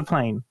 He has a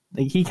plane.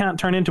 He can't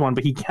turn into one,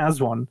 but he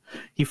has one.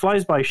 He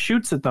flies by,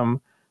 shoots at them.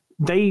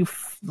 They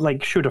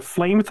shoot a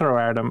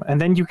flamethrower at him,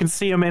 and then you can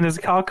see him in his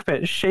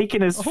cockpit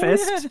shaking his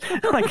fist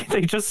like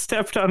they just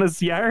stepped on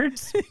his yard.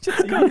 He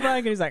just comes back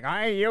and he's like,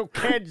 "Hey, you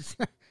kids,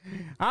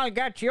 I'll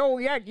get you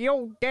yet,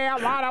 you damn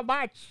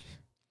Autobots."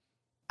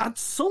 At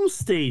some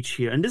stage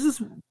here, and this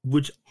is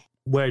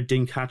where I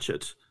didn't catch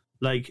it,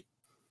 like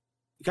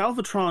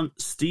Galvatron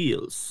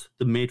steals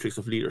the Matrix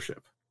of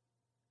Leadership.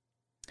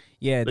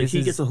 Yeah, like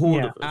he gets a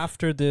hold of it.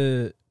 After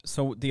the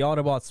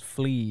Autobots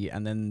flee,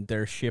 and then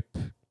their ship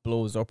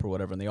blows up or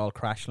whatever, and they all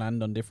crash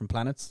land on different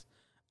planets.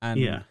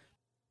 And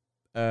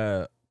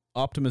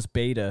Optimus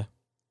Beta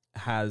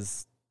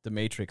has the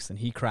Matrix, and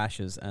he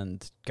crashes,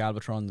 and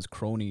Galvatron's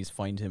cronies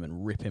find him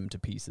and rip him to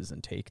pieces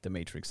and take the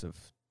Matrix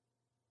of.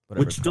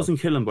 Which doesn't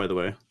kill him, by the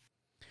way.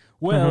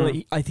 Well,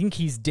 I think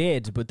he's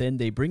dead, but then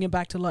they bring him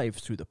back to life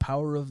through the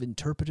power of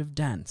interpretive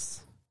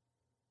dance.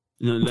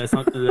 No, let's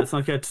not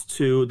get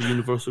to the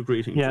universal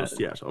greeting just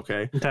yet,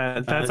 okay?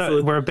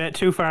 We're a bit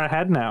too far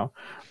ahead now.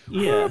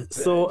 Yeah.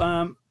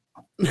 So,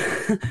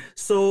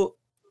 who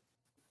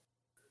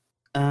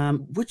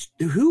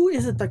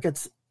is it that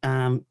gets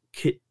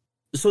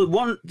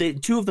So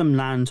two of them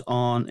land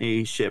on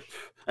a ship,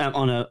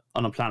 on a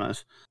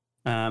planet.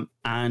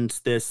 And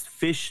there's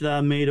fish that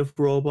are made of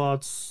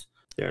robots.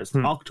 There's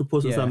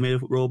octopuses that are made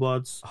of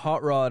robots.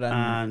 Hot Rod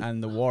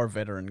and the war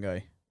veteran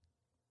guy.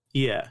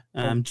 Yeah.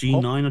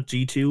 G9 or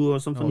G2 or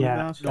something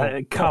like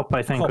that. Cup,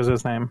 I think, was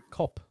his name.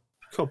 Cup.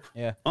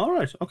 Yeah. All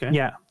right. Okay.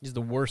 Yeah. He's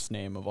the worst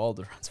name of all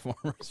the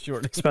Transformers,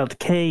 surely. Spelled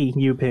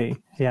K-U-P.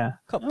 Yeah.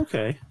 Cup.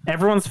 Okay.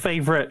 Everyone's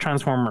favorite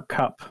Transformer,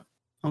 Cup.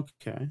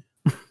 Okay.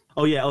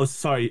 Oh, yeah. Oh,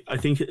 sorry. I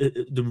think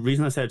the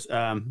reason I said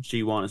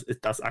G1 is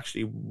that's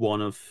actually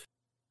one of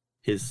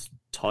his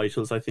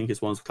titles, I think, is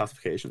one of his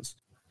classifications.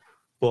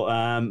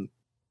 But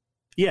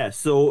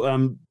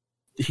so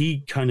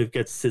he kind of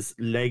gets his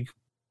leg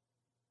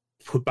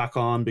put back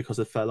on because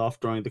it fell off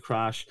during the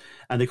crash,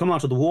 and they come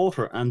out of the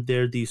water, and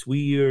they're these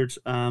weird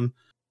are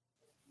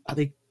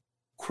they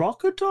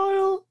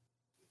crocodile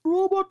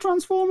robot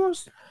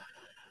Transformers?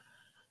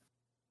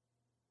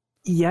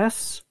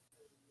 Yes.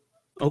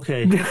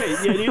 Okay.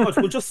 Yeah, you know what,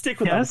 we'll just stick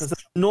with that because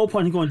there's no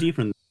point in going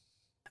deeper in this.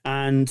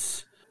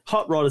 And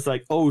Hot Rod is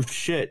like, oh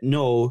shit,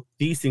 no,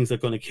 these things are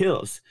going to kill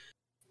us.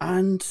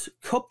 And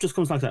Cup just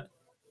comes like that.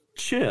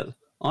 Chill.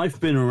 I've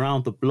been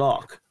around the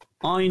block.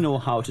 I know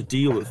how to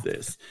deal with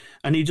this.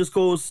 And he just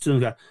goes to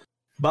them,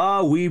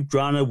 Ba weep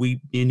drana weep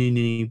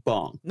nini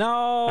bong.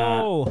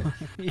 No,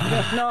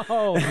 no,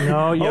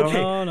 No, you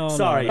Okay, no,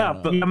 sorry.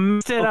 up. You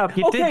messed it up.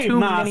 You Okay, did too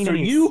many master,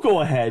 ninnies. you go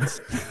ahead.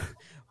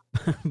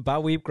 Ba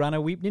weep grana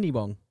weep ninny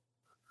bong.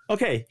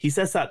 Okay, he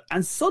says that,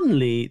 and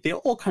suddenly they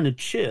all kind of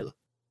chill,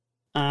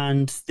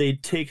 and they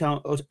take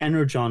out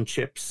Energon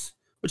chips,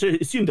 which I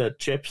assume they're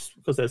chips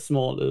because they're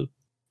small little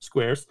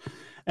squares,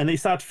 and they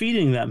start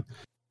feeding them,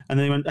 and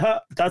they went,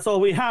 "That's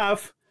all we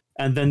have,"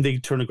 and then they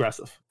turn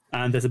aggressive,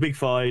 and there's a big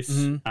fight,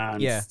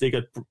 and Yeah. they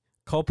get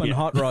Cup and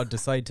Hot Rod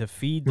decide to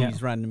feed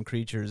these random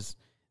creatures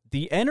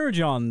the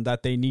Energon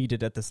that they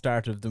needed at the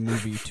start of the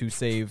movie to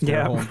save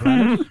their home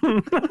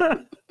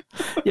planet.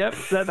 Yep,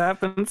 that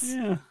happens.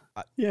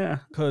 yeah.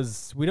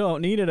 Because we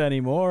don't need it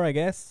anymore, I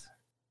guess.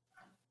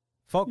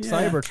 Fuck Yeah.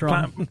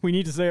 Cybertron. We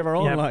need to save our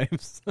own Yep.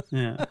 lives.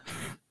 Yeah.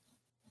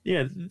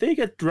 Yeah, they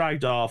get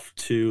dragged off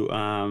to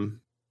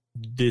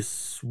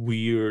this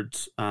weird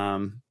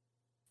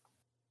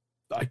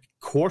like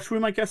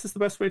courtroom, I guess is the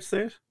best way to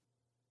say it.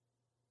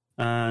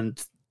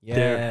 And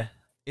Yeah.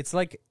 It's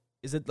like,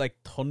 is it like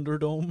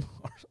Thunderdome?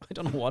 Or, I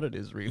don't know what it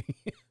is, really.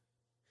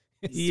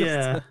 It's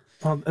yeah. just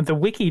Well, the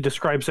wiki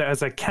describes it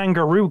as a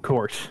kangaroo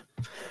court.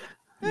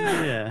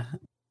 Yeah.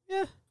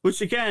 Yeah.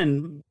 Which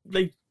again,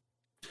 like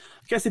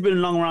I guess they've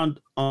been long around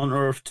on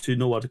Earth to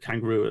know what a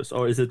kangaroo is.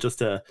 Or is it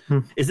just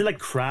is it like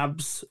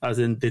crabs, as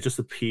in they just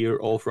appear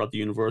all throughout the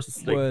universe?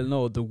 It's like, well,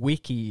 no, the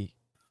wiki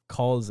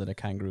calls it a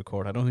kangaroo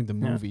court. I don't think the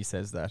movie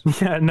says that.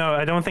 Yeah, no,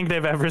 I don't think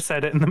they've ever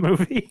said it in the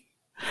movie.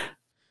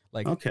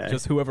 Like, Okay.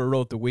 just whoever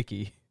wrote the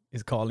wiki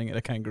is calling it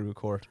a kangaroo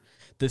court.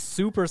 The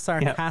super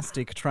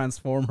sarcastic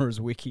Transformers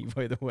wiki,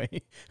 by the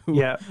way. Who,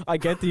 Yeah. I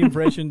get the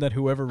impression that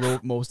whoever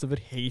wrote most of it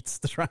hates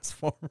the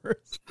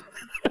Transformers.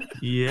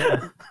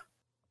 yeah.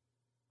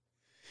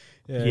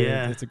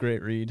 Yeah. It's a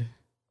great read.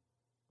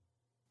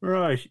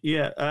 Right.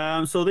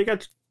 Yeah. So they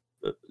get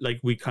like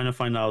we kind of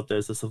find out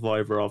there's a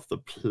survivor of the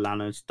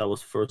planet that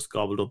was first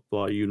gobbled up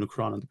by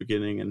Unicron at the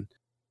beginning, and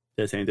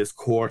they're saying this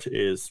court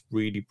is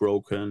really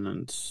broken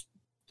and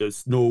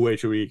there's no way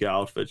to really get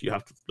out of it. You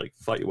have to like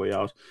fight your way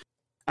out.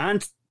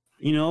 And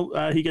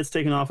he gets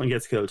taken off and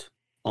gets killed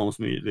almost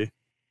immediately.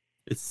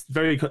 It's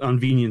very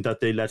convenient that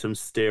they let him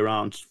stay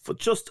around for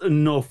just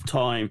enough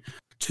time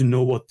to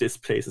know what this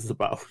place is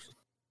about.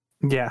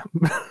 Yeah.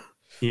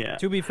 Yeah.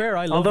 To be fair,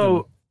 I love Although-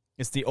 him.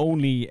 It's the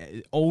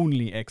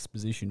only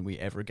exposition we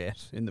ever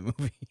get in the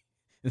movie.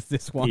 It's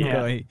this one Yeah.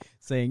 guy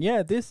saying,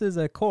 "Yeah, this is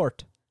a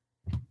court."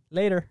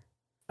 Later.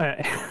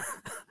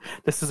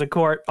 This is a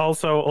court.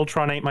 Also,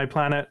 Ultron ate my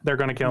planet. They're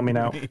going to kill me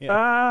now.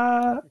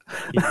 Yeah.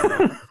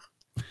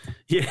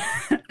 Yeah.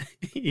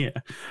 Yeah.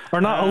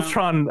 Or not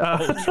Ultron.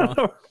 Ultron.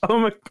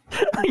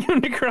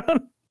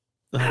 Unicron.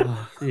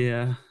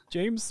 Yeah.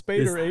 James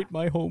Spader ate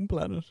my home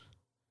planet.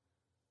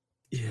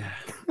 Yeah.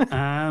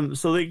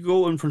 So they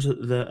go in front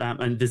of the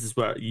and this is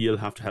where you'll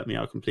have to help me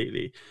out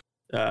completely.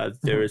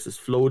 There is this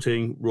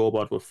floating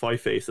robot with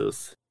 5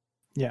 faces.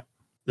 Yeah.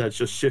 That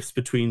just shifts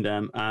between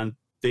them, and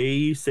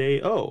they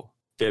say, "Oh,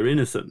 they're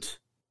innocent,"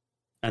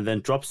 and then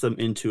drops them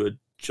into a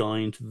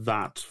giant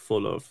vat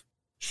full of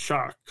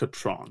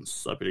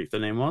Sharkatrons, I believe the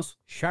name was.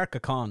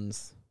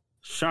 Sharkacons.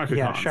 Sharkacons.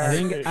 Yeah, I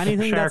think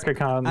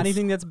Sharkacons.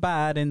 anything that's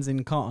bad ends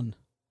in con.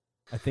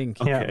 I think.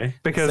 Okay. Yeah,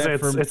 because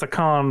Except it's a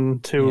con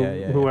to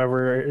Yeah.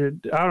 whoever.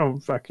 I don't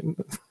fucking.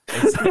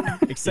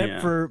 Except Yeah.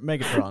 for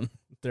Megatron,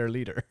 their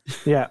leader.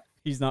 Yeah.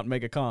 He's not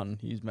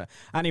Megacon.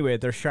 Anyway,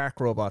 they're shark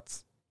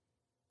robots.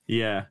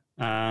 Yeah.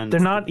 And They're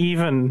not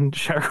even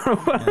shark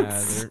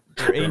robots.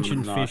 They're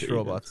ancient not fish even.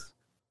 robots.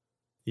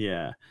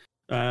 Yeah.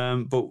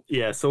 But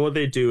yeah, so what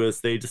they do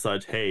is they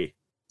decide, hey,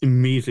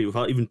 immediately,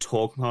 without even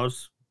talking about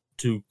it,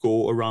 to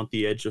go around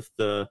the edge of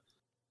the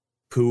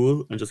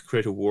pool and just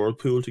create a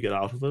whirlpool to get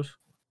out of it.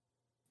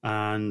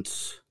 And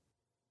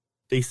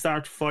they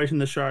start fighting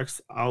the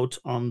sharks out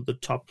on the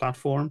top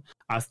platform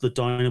as the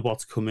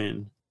Dinobots come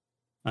in.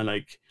 And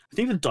like, I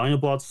think the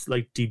Dinobots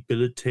like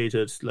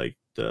debilitated like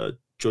the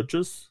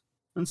judges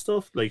and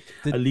stuff. Like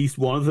The- at least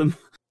one of them.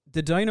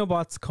 The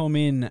Dinobots come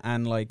in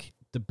and like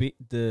the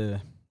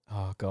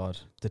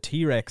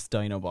T-Rex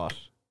Dinobot,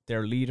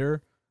 their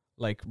leader,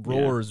 like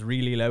roars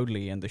really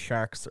loudly, and the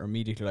sharks are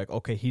immediately like,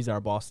 "Okay, he's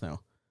our boss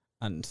now,"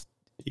 and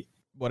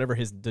whatever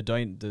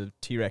the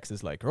T-Rex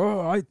is like,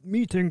 "Oh,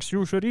 me thinks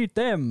you should eat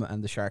them,"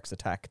 and the sharks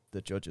attack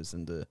the judges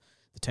and the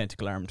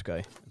tentacle armed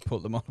guy and pull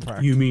them all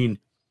apart. You mean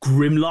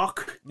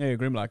Grimlock? Yeah,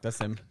 Grimlock, that's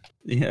him.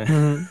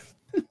 Yeah.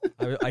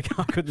 I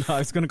couldn't. I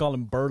was going to call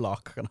him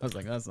Burlock, and I was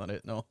like, "That's not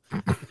it." No.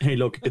 Hey,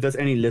 look, if there's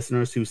any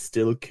listeners who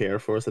still care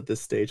for us at this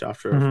stage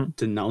after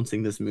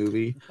denouncing this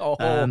movie,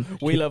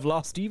 We'll have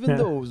lost even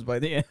those by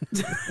the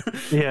end.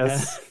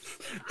 Yes.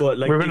 but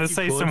like We're going to if you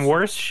say could- some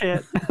worse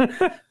shit.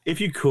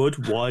 If you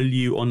could, while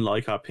you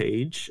unlike our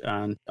page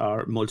and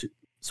our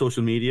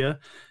social media,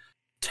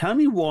 tell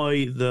me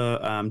why the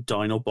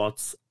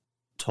Dinobots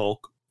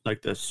talk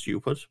like they're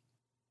stupid.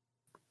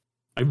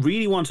 I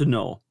really want to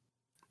know.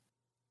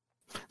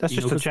 That's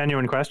just a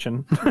genuine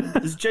question.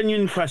 It's a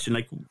genuine question.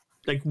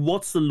 Like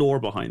what's the lore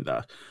behind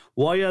that?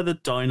 Why are the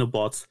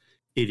Dinobots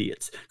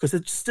idiots because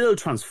it's still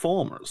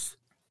Transformers.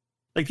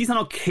 Like, these are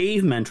not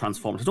cavemen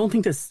Transformers. I don't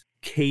think there's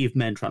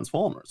cavemen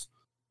Transformers.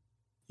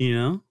 You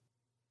know?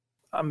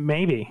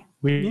 Maybe.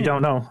 We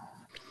don't know.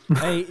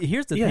 Hey,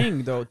 here's the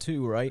thing, though,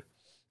 too, right?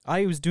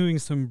 I was doing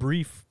some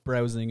brief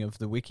browsing of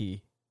the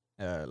wiki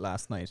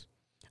last night,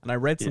 and I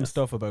read some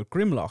stuff about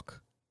Grimlock,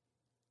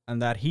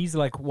 and that he's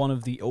like one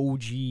of the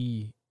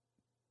OG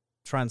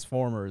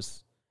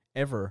Transformers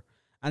ever.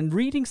 And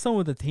reading some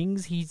of the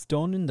things he's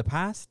done in the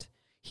past,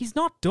 he's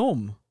not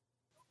dumb.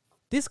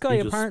 This guy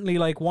apparently,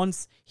 like,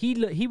 once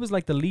he was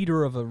like the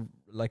leader of a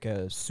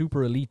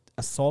super elite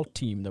assault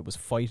team that was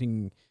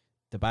fighting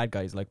the bad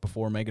guys, like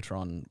before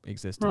Megatron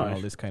existed and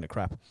all this kind of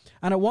crap.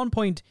 And at one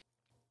point,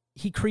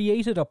 he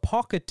created a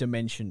pocket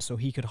dimension so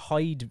he could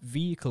hide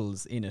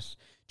vehicles in it,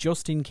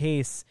 just in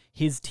case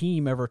his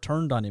team ever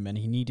turned on him and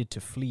he needed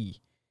to flee.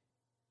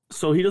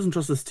 So he doesn't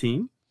trust his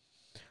team?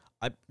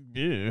 I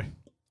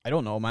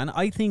don't know, man.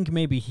 I think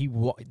maybe he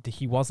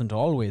wasn't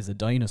always a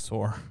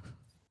dinosaur.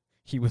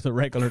 He was a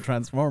regular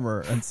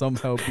Transformer and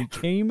somehow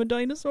became a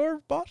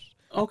dinosaur bot.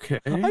 Okay.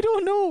 I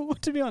don't know,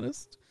 to be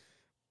honest.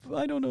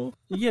 I don't know.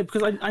 Yeah,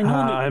 because I know.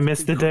 I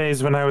miss the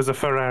days when I was a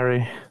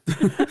Ferrari.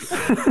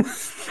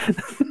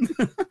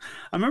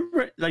 I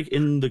remember, like,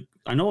 in the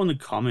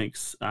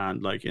comics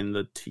and like in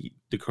the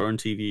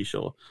current TV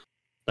show,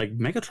 like,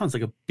 Megatron's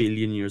like 1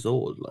 billion years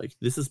old. Like,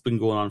 this has been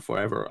going on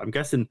forever. I'm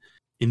guessing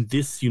in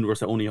this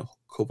universe, only a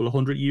couple of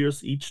 100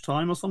 years each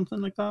time or something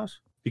like that.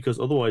 Because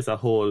otherwise, that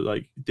whole,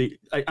 like,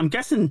 I'm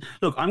guessing.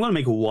 Look, I'm going to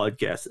make a wild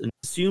guess and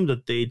assume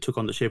that they took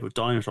on the shape of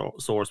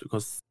dinosaurs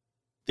because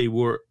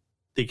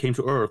they came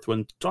to Earth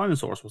when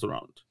dinosaurs was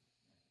around,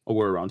 or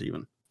were around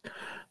even.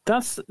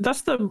 That's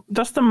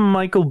the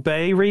Michael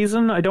Bay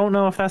reason. I don't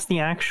know if that's the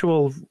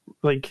actual,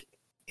 like,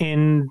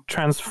 in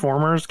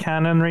Transformers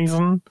canon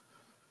reason.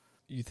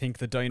 You think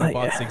the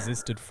Dinobots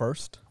existed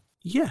first?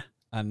 Yeah.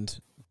 And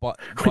which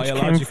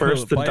came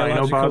first, the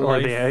Dinobot or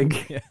the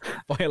egg? Yeah,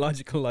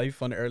 biological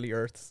life on early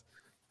Earths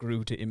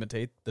grew to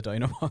imitate the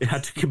Dinobots. It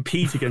had to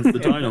compete against the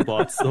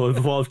Dinobots, so it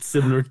evolved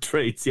similar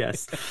traits.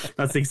 Yes,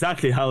 that's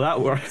exactly how that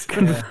worked.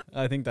 Yeah,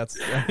 I think that's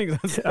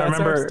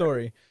our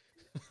story.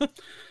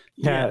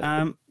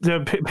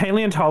 The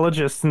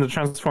paleontologists in the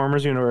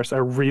Transformers universe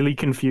are really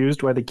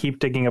confused why they keep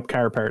digging up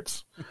car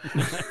parts.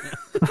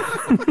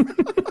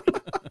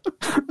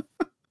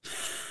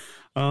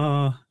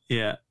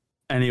 Yeah.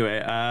 Anyway,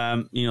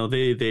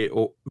 they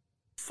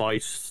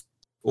fight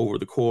over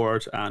the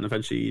court, and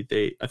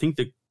eventually I think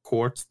the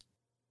courts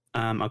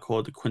are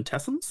called the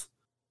Quintessence.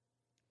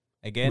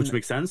 Again, which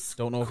makes sense.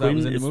 Don't know if that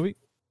was in the movie.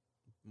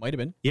 Might have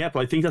been. Yeah,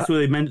 but I think that's what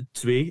they meant it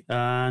to be.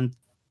 And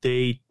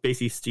they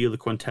basically steal the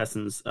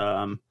Quintessence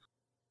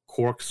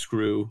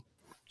corkscrew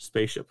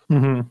spaceship.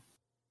 Mm-hmm.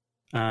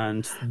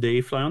 And they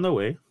fly on their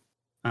way,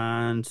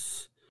 and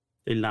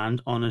they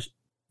land on a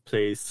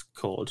place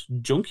called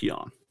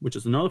Junkion, which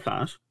is another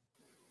planet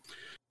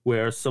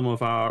where some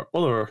of our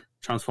other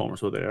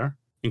Transformers were there,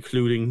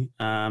 including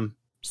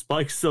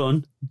Spike's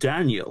son,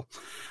 Daniel.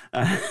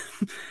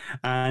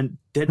 And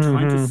they're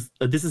trying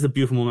to... this is a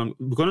beautiful moment.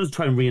 We're going to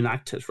try and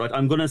reenact it, right?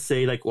 I'm going to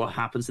say, like, what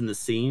happens in the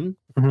scene.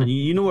 And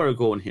you know where we're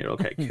going here.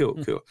 Okay, cool.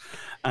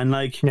 And,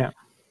 like,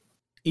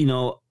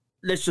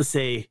 let's just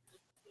say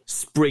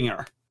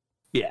Springer.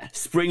 Yeah,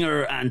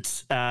 Springer and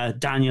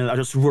Daniel are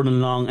just running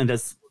along, and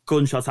there's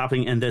gunshots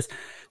happening, and there's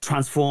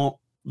Transformer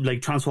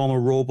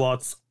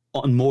robots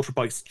on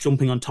motorbikes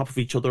jumping on top of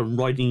each other and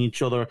riding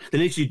each other. They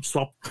literally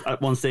swap at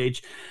one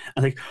stage,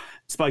 and like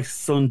Spike's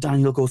son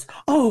Daniel goes,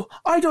 "Oh,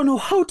 I don't know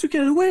how to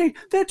get away.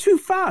 They're too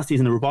fast." He's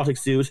in a robotic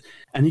suit,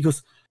 and he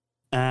goes,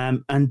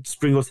 and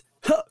Spring goes,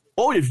 huh,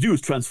 "All you have to do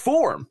is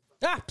transform."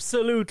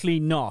 Absolutely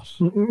not.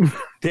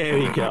 There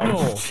you go.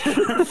 No.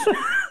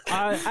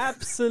 I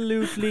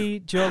absolutely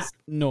just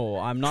no.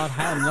 I'm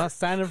not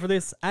standing for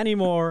this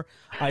anymore.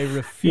 I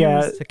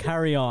refuse to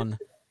carry on.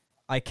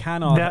 I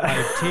cannot.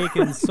 I've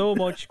taken so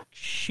much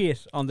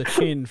shit on the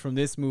chin from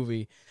this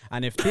movie,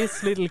 and if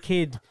this little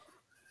kid,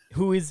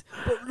 who is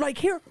like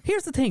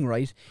here's the thing,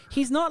 right?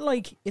 He's not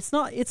like it's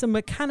a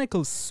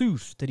mechanical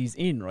suit that he's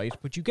in, right?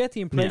 But you get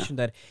the impression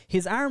that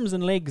his arms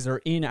and legs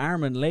are in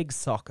arm and leg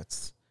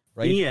sockets.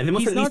 Right? Yeah, they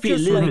must at least be a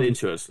little bit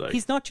into it. Like.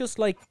 He's not just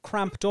like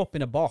cramped up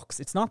in a box.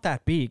 It's not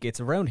that big.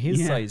 It's around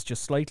his size,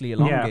 just slightly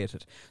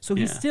elongated. So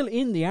he's still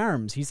in the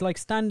arms. He's like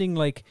standing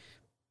like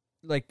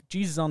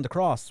Jesus on the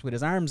cross with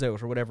his arms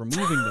out or whatever,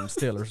 moving them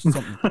still or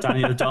something.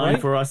 Daniel dying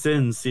for our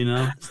sins, you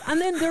know. And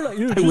then they're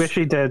like, I wish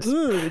he did.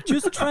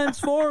 Just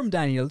transform,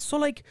 Daniel. So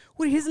like,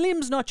 will his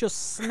limbs not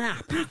just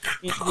snap?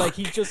 Like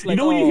he's just like,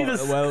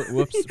 well,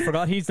 whoops,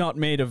 forgot he's not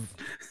made of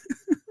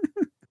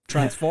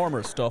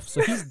Transformer stuff,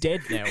 so he's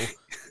dead now.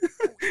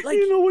 Like,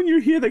 you know when you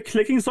hear the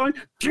clicking sound,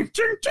 ching,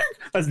 ching, ching,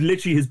 that's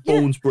literally his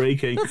bones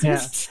breaking.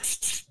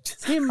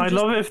 I'd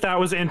love it if that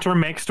was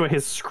intermixed with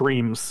his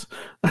screams.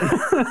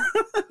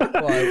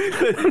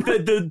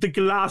 the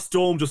glass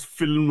dome just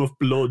filling with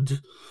blood.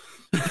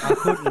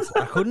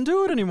 I couldn't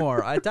do it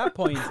anymore. At that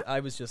point, I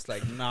was just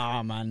like,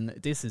 nah, man,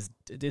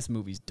 this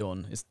movie's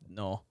done.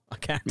 I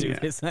can't do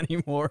this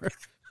anymore.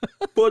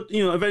 But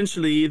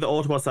eventually the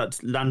Autobots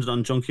that landed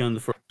on Junkion in the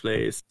first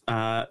place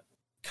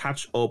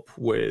catch up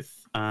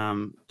with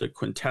the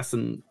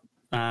Quintessence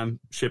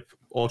ship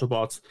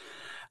Autobots,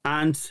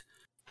 and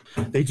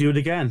they do it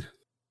again.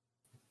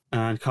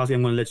 And Kazi,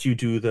 I'm going to let you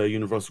do the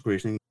universal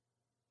greeting.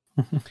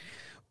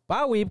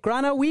 Ba weep,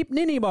 grana weep,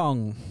 ninny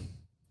bong.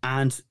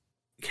 And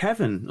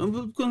Kevin,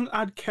 we're going to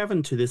add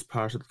Kevin to this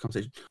part of the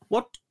conversation.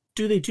 What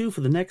do they do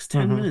for the next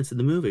 10 minutes of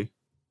the movie?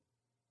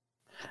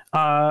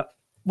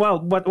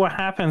 Well, what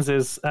happens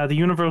is the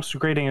universal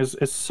greeting is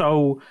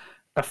so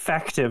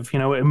effective.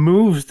 It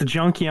moves the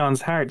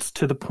Junkion's hearts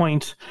to the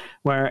point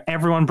where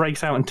everyone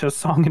breaks out into a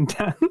song and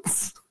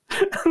dance.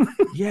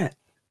 Yeah.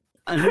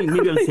 And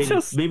maybe I'm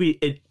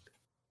saying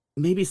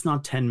maybe it's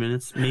not 10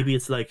 minutes. Maybe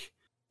it's like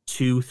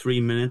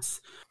 2-3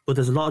 minutes. But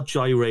there's a lot of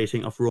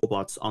gyrating of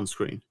robots on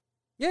screen.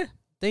 Yeah,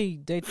 they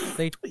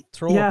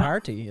throw a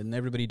party and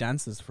everybody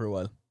dances for a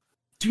while.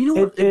 Do you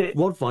know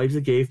what vibes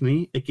it gave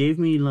me? It gave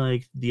me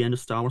like the end of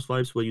Star Wars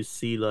vibes, where you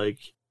see like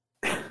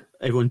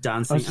everyone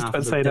dancing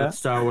after the Death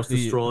Star was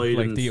destroyed,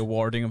 like the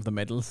awarding of the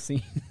medals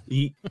scene.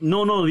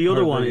 No, the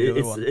other one.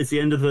 It's the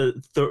end of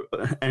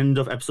the end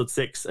of episode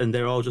 6, and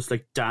they're all just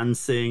like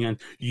dancing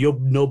and yub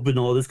nub and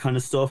all this kind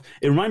of stuff.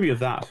 It reminded me of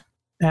that.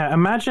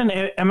 Imagine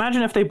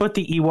if they put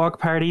the Ewok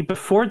party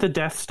before the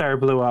Death Star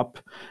blew up,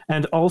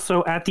 and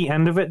also at the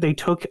end of it they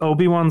took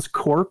Obi-Wan's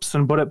corpse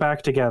and put it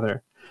back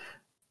together.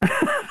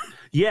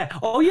 Yeah.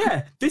 Oh,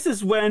 yeah. This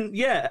is when,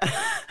 where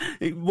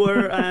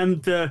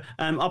the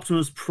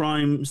Optimus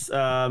Prime's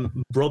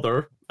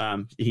brother,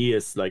 he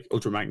is like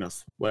Ultra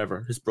Magnus,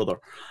 whatever, his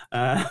brother,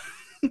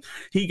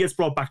 he gets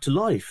brought back to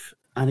life,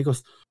 and he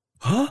goes,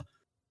 "Huh?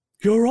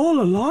 You're all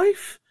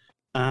alive?"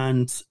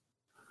 And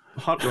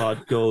Hot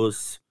Rod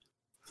goes,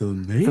 "The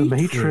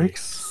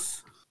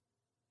Matrix."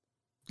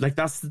 Like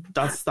that's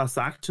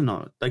acting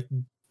on it. Like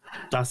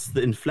that's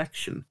the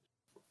inflection.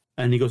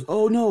 And he goes,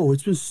 "Oh no,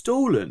 it's been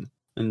stolen."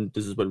 And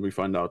this is when we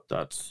find out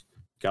that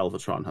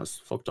Galvatron has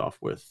fucked off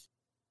with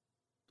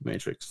the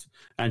Matrix.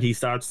 And he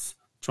starts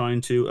trying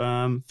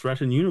to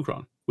threaten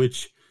Unicron,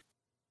 which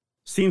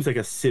seems like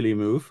a silly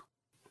move.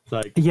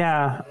 Like,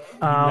 yeah.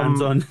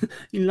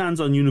 He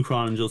lands on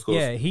Unicron and just goes,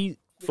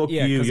 fuck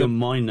you, you're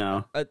mine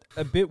now.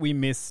 A bit we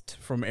missed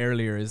from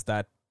earlier is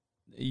that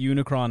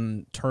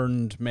Unicron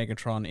turned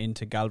Megatron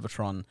into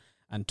Galvatron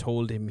and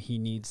told him he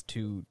needs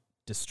to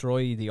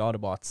destroy the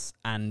Autobots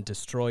and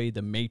destroy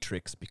the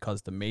Matrix,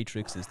 because the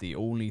Matrix is the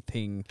only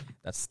thing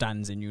that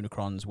stands in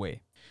Unicron's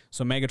way.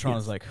 So Megatron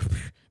is like,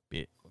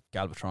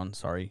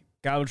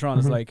 Galvatron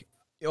is like,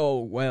 oh,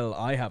 well,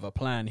 I have a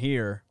plan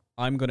here.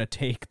 I'm going to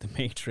take the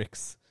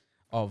Matrix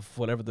of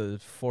whatever the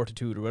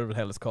Fortitude or whatever the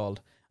hell it's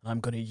called, and I'm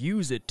going to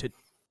use it to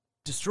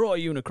destroy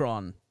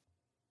Unicron.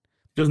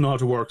 Doesn't know how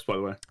it works, by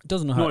the way.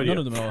 Doesn't know how. None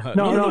of them know how.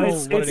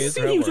 What it is.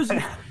 Do you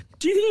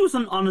think he was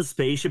on a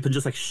spaceship and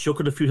just like shook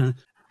it a few times?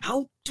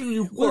 How do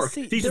you work? Well,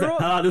 see, he's just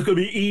like, this is going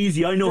to be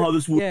easy. I know how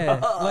this works. Yeah,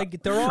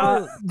 like they're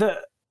all...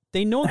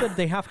 they know that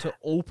they have to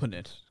open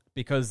it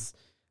because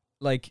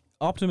like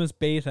Optimus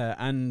Beta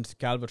and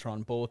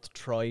Galvatron both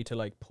try to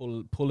like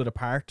pull it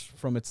apart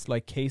from its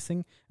like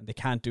casing, and they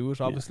can't do it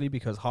obviously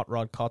because Hot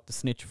Rod caught the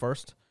snitch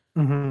first.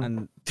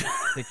 And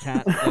they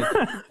can't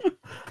like...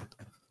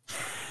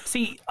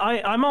 See,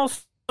 I'm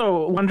also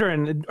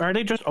wondering, are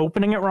they just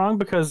opening it wrong?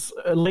 Because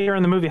later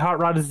in the movie, Hot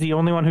Rod is the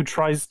only one who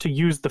tries to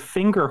use the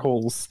finger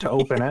holes to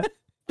open it.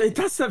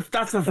 That's a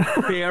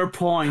fair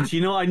point.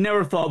 I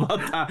never thought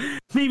about that.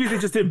 Maybe they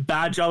just did a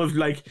bad job of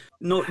like,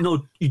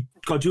 no, you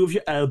got to do it with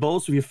your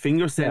elbows, with your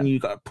fingers, then you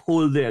got to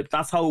pull there.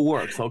 That's how it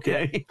works,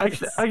 okay? I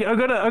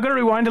gotta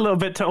rewind a little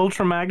bit to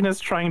Ultra Magnus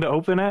trying to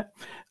open it.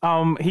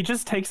 He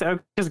just takes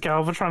out because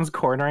Galvatron's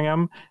cornering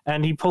him,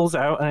 and he pulls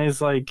out, and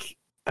he's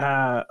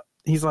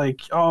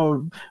like,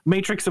 oh,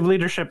 Matrix of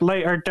Leadership,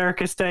 light our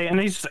darkest day, and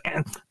he's just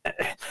I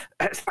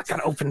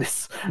gotta open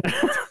this.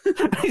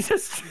 he's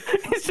just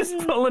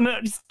pulling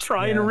it, just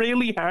trying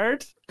really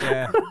hard.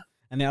 Yeah,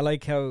 and I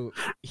like how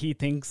he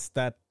thinks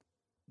that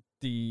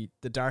the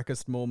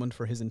darkest moment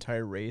for his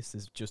entire race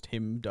is just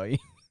him dying.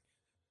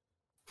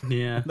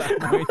 Yeah,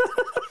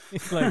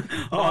 it's like,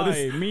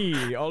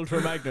 me,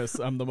 Ultra Magnus,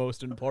 I'm the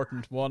most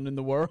important one in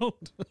the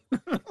world.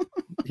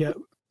 Yeah.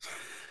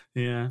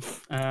 Yeah.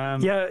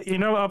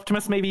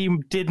 Optimus maybe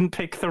didn't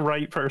pick the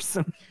right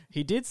person.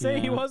 He did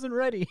say he wasn't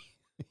ready.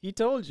 He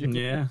told you.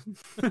 Yeah.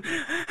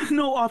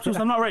 No, Optimus,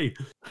 I'm not ready.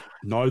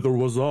 Neither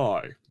was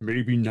I.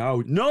 Maybe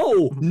now.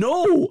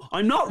 No,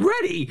 I'm not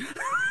ready.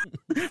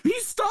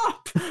 Please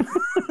stop.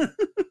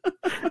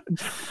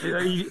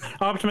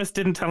 Optimus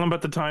didn't tell him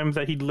about the time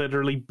that he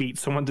literally beat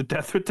someone to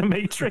death with the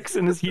Matrix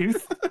in his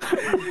youth.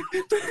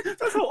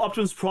 That's how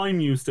Optimus Prime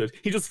used it.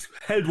 He just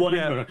held one in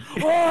there.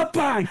 Oh,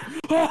 bang!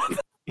 Oh.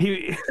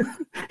 He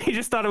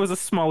just thought it was a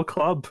small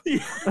club.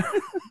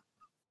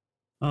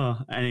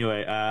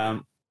 Anyway,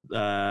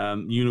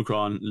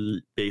 Unicron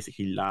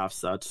basically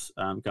laughs at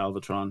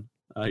Galvatron.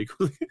 He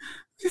goes,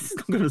 "This is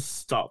not going to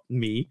stop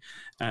me,"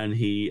 and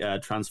he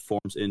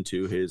transforms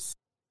into his,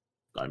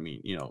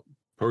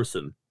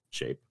 person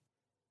shape.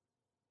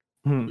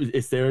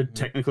 Is there a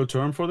technical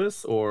term for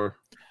this, or?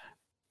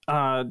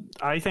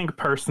 I think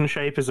person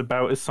shape is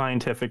about as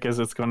scientific as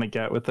it's going to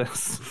get with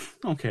this.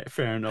 Okay,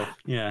 fair enough.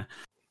 Yeah,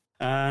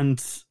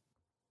 and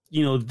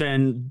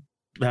then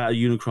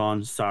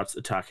Unicron starts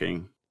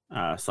attacking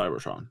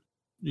Cybertron.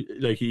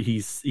 Like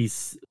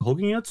he's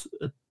hugging it,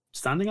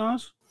 standing on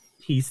it.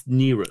 He's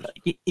near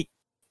it.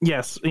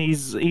 Yes,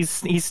 he's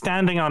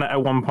standing on it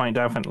at one point,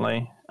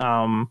 definitely.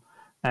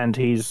 And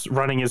he's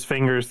running his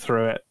fingers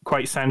through it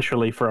quite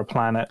sensually for a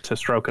planet to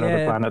stroke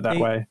another planet that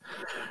way.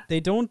 They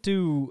don't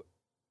do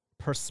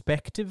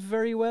perspective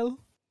very well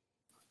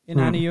in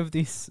any of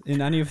the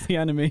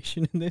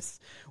animation in this.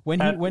 When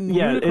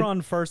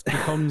Unicron first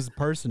becomes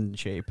person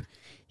shape,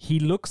 he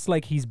looks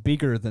like he's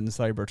bigger than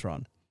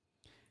Cybertron.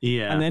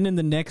 Yeah. And then in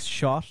the next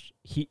shot,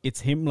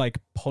 it's him like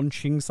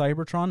punching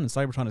Cybertron, and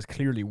Cybertron is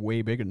clearly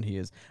way bigger than he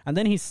is. And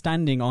then he's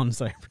standing on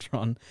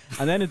Cybertron.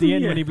 And then at the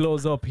end, when he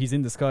blows up, he's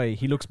in the sky.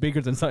 He looks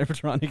bigger than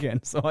Cybertron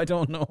again. So I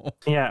don't know.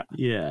 Yeah.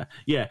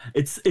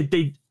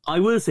 I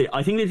will say,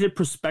 I think they did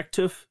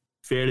perspective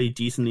fairly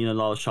decently in a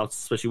lot of shots,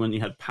 especially when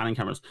you had panning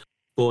cameras.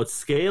 But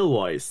scale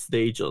wise,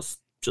 they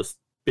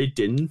they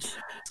didn't.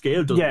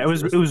 Scale doesn't. Yeah, it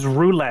was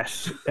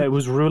roulette. It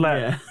was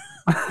roulette. Yeah.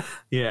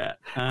 Yeah,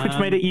 which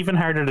made it even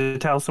harder to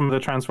tell some of the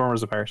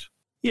Transformers apart.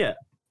 Yeah,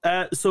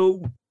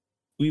 so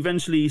we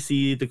eventually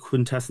see the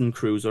Quintessence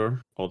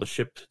cruiser, or the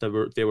ship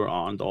that they were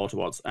on, the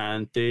Autobots,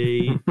 and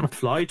they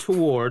fly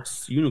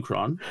towards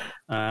Unicron.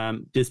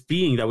 This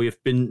being that we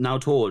have been now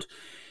told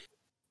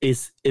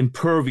is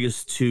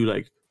impervious to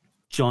like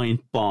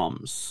giant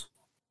bombs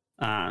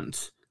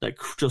and like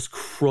just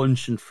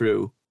crunching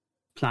through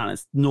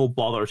planets, no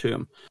bother to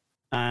him,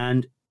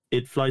 and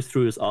it flies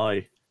through his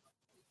eye.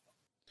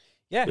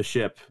 Yeah, the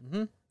ship.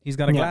 Mm-hmm. He's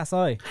got a glass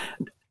eye.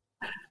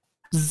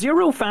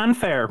 Zero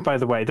fanfare, by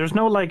the way. There's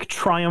no like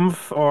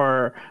triumph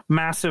or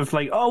massive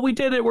like, oh, we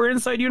did it, we're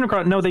inside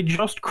Unicron. No, they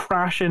just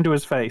crash into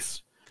his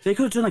face. They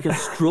could have done like a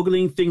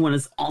struggling thing when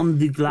it's on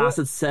the glass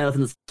itself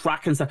and it's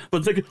cracking stuff, but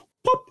it's like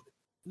pop.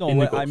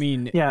 No, I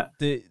mean,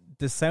 the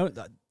sound.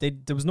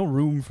 There was no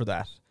room for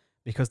that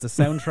because the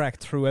soundtrack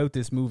throughout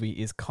this movie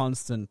is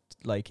constant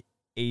like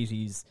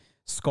 80s.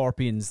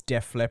 Scorpions,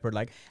 Def Leppard,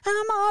 like I'm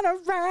on a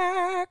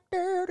rack,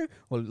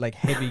 well, like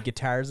heavy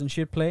guitars and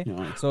shit play.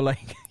 Yeah. So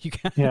like you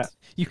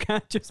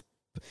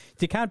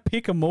can't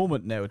pick a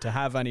moment now to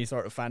have any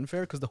sort of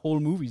fanfare because the whole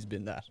movie's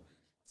been that.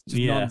 It's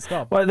just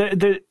non-stop. Well,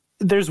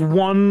 there's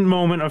one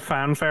moment of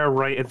fanfare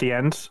right at the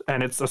end,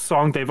 and it's a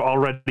song they've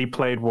already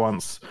played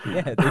once.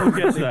 Yeah, we'll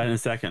get to that in a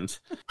second.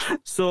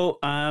 So,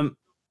 and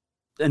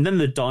then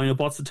the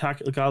Dinobots attack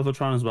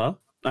Galvatron as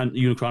well, and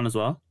Unicron as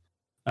well.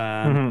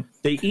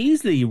 They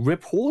easily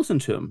rip holes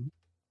into him.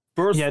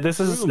 This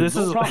is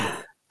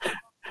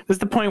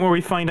the point where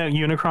we find out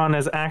Unicron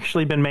has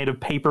actually been made of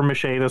paper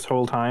mache this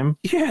whole time.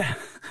 Yeah,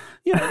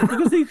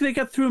 because they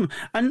get through him.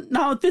 And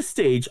now at this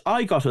stage,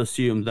 I got to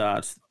assume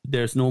that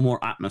there's no more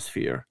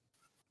atmosphere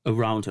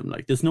around him.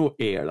 Like there's no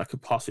air that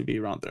could possibly be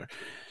around there.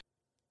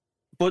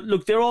 But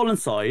look, they're all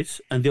inside,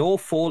 and they all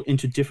fall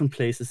into different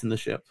places in the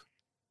ship.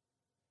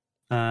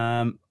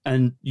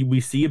 And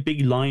we see a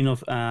big line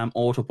of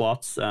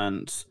Autobots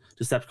and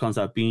Decepticons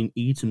that are being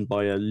eaten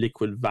by a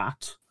liquid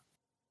vat.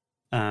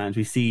 And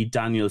we see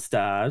Daniel's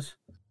dad,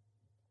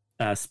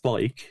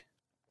 Spike,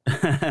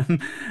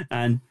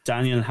 and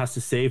Daniel has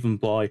to save him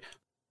by...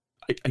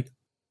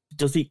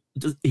 Does he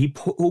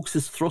pokes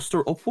his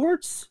thruster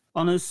upwards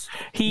on his...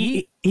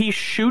 He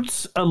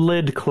shoots a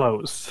lid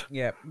closed.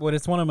 Yeah, but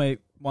it's one of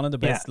the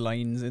best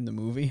lines in the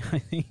movie, I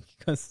think,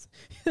 because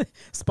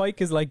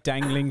Spike is like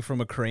dangling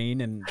from a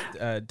crane and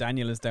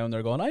Daniel is down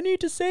there going, I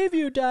need to save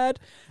you, Dad.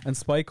 And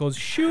Spike goes,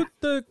 shoot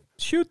the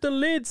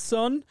lid,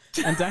 son.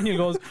 And Daniel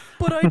goes,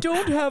 but I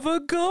don't have a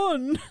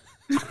gun.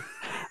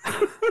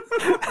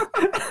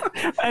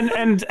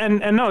 and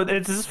no,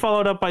 it's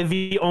followed up by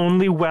the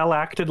only well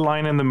acted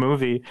line in the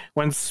movie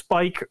when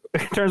Spike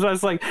turns around,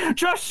 it's like,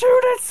 just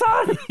shoot it,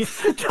 son.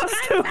 Just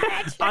do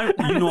it.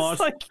 You know what?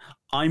 Like,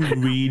 I'm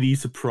really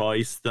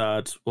surprised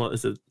that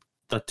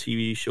that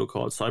TV show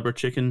called Cyber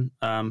Chicken,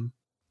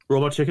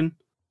 Robot Chicken.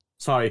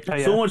 Sorry,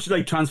 so much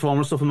like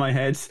Transformer stuff in my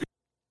head.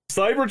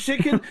 Cyber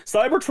Chicken,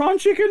 Cybertron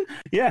Chicken.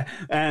 Yeah,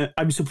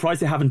 I'm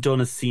surprised they haven't done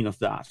a scene of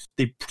that.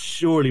 They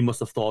surely must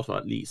have thought of it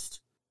at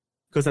least,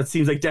 because that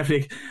seems like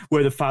definitely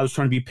where the father's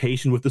trying to be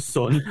patient with the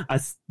son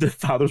as the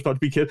father's about to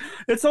be killed.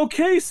 It's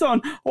okay,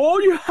 son.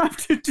 All you have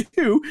to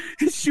do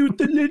is shoot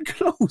the lid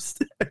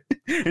closed.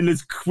 And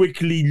is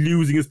quickly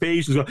losing his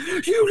patience. Going,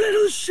 you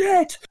little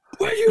shit!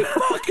 Will you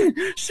fucking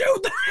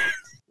shoot the...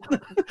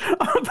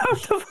 I'm about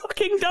to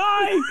fucking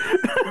die!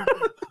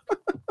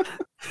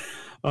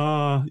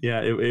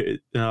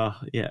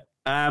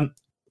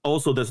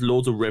 Also, there's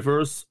loads of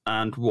rivers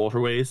and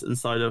waterways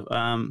inside of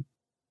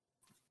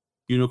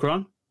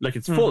Unicron. Like,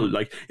 it's full.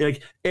 Like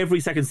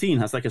every second scene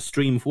has like a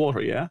stream of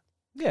water, yeah?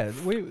 Yeah,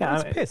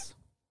 it's piss.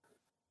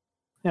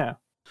 Yeah.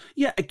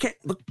 Yeah,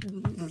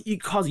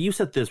 because you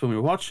said this when we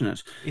were watching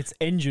it. It's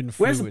engine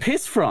fluid. Where's the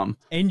piss from?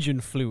 Engine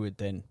fluid,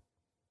 then.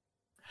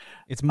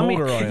 It's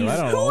motor oil. I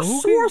don't know.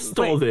 Who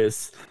sourced all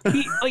this?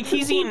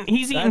 He's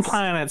eaten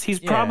planets. He's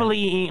probably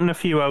eaten a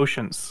few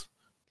oceans.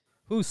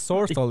 Who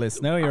sourced all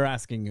this? Now you're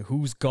asking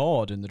who's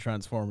God in the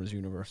Transformers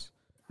universe?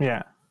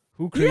 Yeah.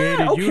 Who created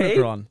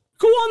Unicron?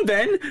 Go on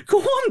then.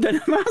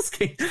 I'm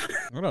asking.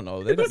 I don't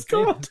know. They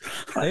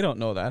don't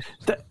know that.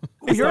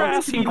 You're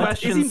asking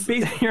questions.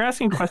 You're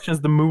asking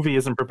questions the movie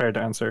isn't prepared to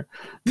answer.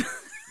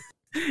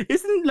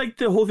 Isn't like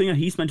the whole thing that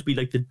he's meant to be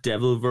like the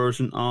devil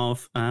version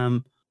of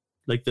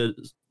like the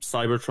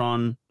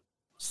Cybertron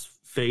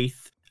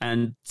faith,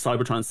 and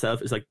Cybertron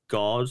itself is like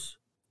God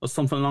or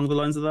something along the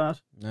lines of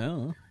that?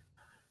 No.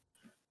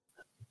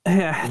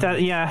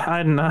 Yeah,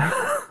 I don't know.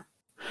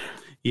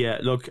 Yeah,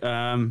 look,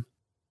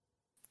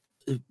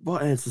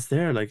 what else is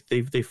there? Like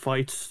they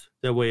fight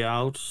their way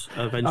out.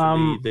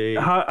 Eventually,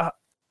 Hot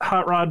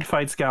Rod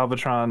fights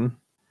Galvatron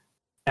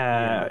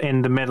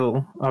in the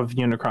middle of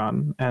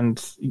Unicron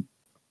and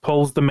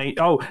pulls the mate.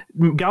 Oh,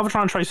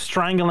 Galvatron tries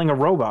strangling a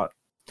robot.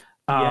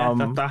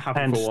 That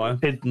happened for a while.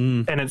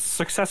 And it's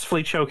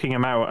successfully choking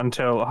him out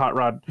until Hot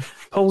Rod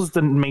pulls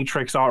the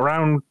Matrix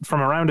from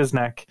around his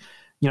neck,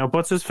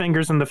 puts his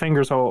fingers in the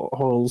fingers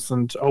holes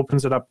and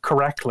opens it up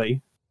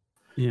correctly.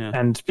 Yeah.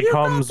 And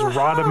becomes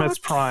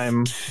Rodimus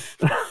Prime,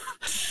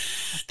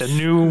 the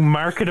new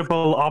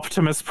marketable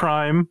Optimus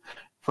Prime.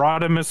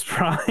 Rodimus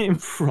Prime.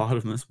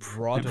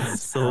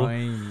 Rodimus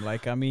Prime.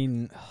 Like, I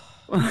mean,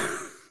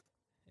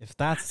 if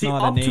that's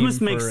not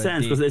Optimus a name makes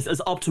sense because it's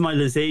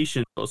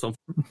optimization or something.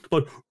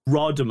 But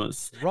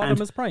Rodimus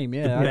Prime,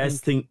 yeah. The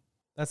best thing.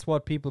 That's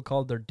what people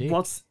called their dick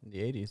in the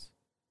 80s.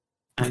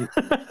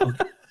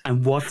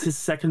 And what's his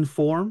second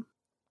form?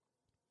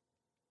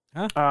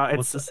 Huh?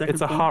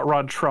 It's a hot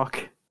rod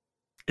truck.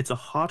 It's a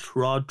hot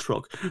rod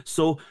truck.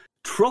 So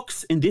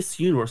trucks in this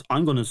universe,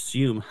 I'm going to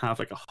assume, have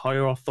like a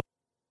higher authority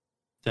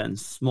than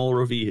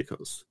smaller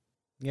vehicles.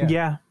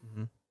 Yeah.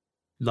 Mm-hmm.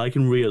 Like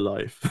in real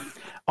life.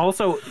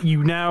 Also,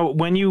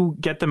 when you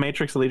get the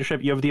Matrix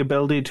leadership, you have the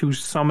ability to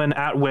summon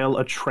at will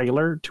a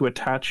trailer to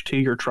attach to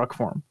your truck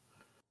form.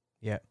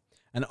 Yeah.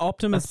 And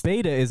Optimus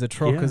Beta is a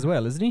truck as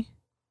well, isn't he?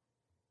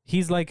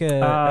 He's like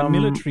a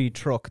military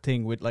truck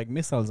thing with like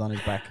missiles on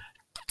his back.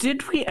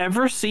 Did we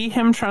ever see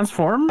him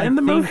transform in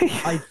the movie?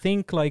 I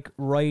think like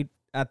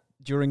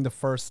during the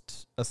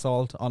first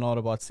assault on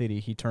Autobot City,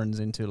 he turns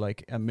into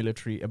like a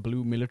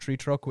blue military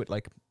truck with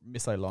like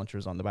missile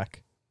launchers on the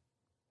back.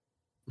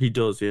 He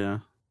does, yeah.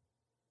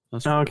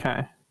 That's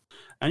okay.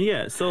 And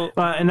yeah, so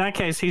in that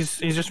case, he's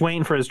just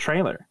waiting for his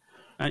trailer.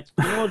 And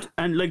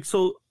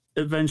so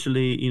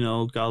eventually,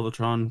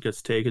 Galvatron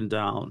gets taken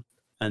down,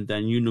 and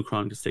then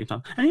Unicron gets taken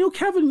down. And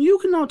Kevin, you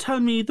can now tell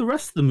me the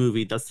rest of the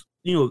movie that's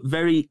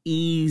very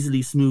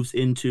easily smooths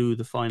into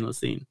the final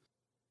scene.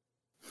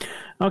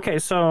 Okay,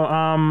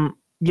 so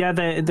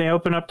they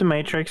open up the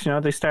Matrix.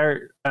 They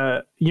start.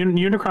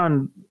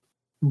 Unicron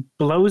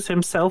blows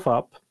himself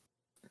up.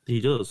 He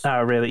does.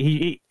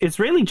 Really, it's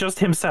really just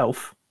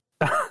himself.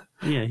 Yeah,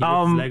 he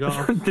gets his leg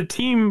off. The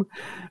team.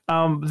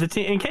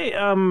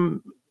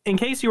 In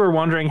case you were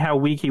wondering how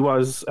weak he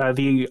was,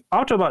 the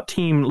Autobot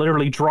team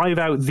literally drive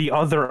out the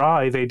other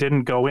eye they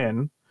didn't go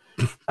in,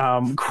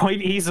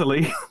 quite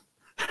easily,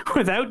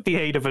 without the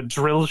aid of a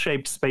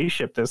drill-shaped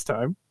spaceship this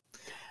time.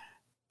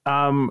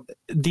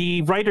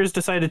 The writers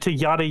decided to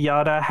yada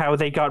yada how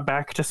they got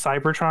back to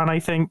Cybertron, I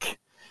think,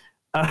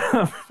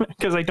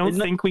 because I don't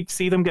think we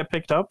see them get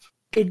picked up.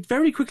 It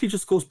very quickly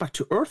just goes back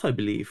to Earth, I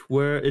believe,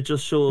 where it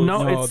just shows...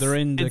 No, they're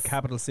in the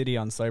capital city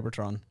on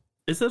Cybertron.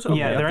 Is it? Okay,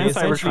 yeah, they're in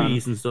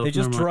Cybertron. And stuff. They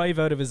just drive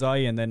out of his eye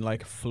and then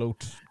like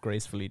float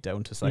gracefully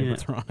down to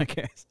Cybertron, I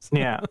guess.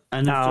 Yeah,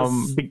 and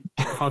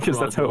because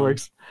that's how it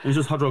works. And it's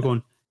just Hot Rod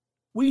going,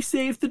 "We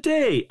saved the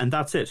day," and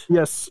that's it.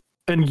 Yes,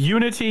 and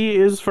unity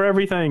is for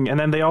everything. And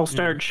then they all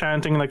start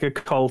chanting like a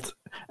cult.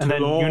 And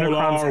then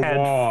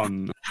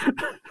Unicron's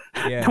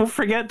head. Don't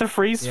forget the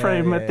freeze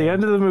frame at the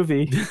end of the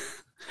movie.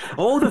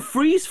 Oh, the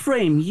freeze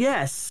frame,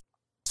 yes.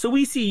 So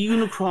we see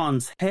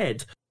Unicron's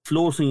head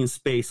floating in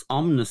space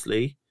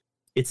ominously.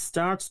 It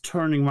starts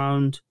turning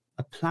around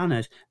a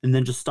planet and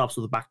then just stops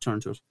with the back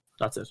turned to it.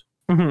 That's it.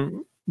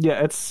 Mm-hmm.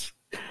 Yeah, it's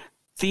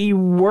the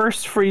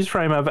worst freeze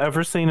frame I've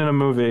ever seen in a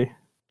movie.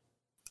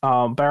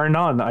 Bar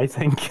none, I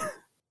think.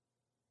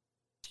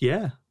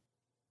 Yeah.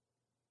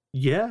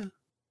 Yeah.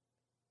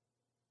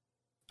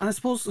 And I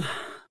suppose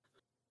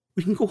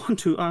we can go on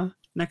to our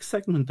next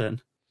segment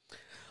then.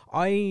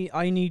 I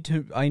need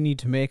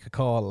to make a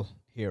call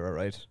here, all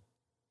right?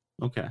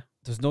 Okay.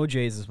 There's no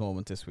Jesus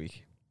moment this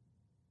week.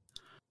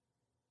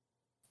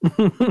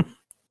 There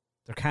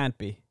can't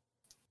be.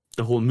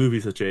 The whole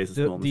movie's a Jesus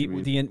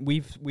moment.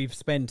 We've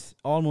spent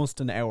almost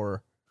an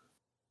hour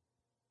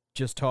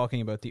just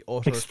talking about the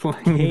utter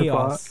Explaining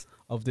chaos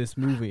of this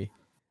movie.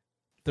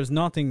 There's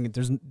nothing.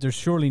 There's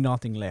surely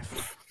nothing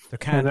left. There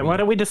can't. Why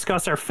don't we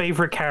discuss our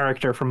favorite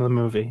character from the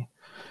movie?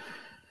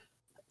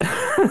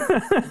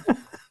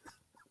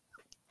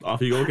 Off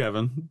you go,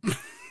 Kevin.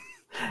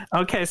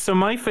 Okay, so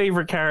my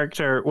favorite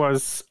character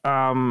was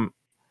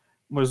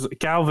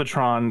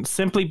Galvatron,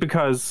 simply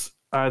because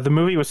the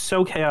movie was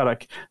so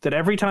chaotic that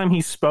every time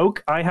he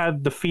spoke, I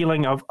had the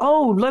feeling of,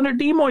 oh, Leonard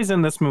Nimoy's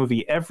in this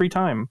movie every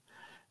time.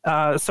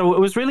 So it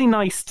was really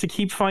nice to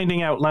keep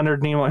finding out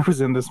Leonard Nimoy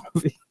was in this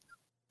movie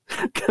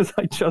because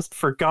I just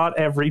forgot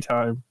every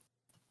time.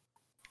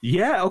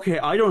 Yeah, okay.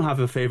 I don't have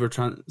a favorite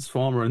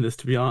Transformer in this,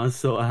 to be honest.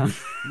 So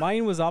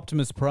Mine was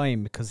Optimus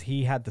Prime because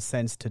he had the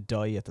sense to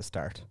die at the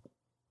start.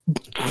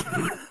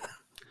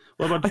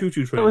 What about Choo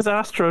Choo Train? It was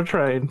Astro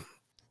Train.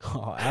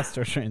 Oh,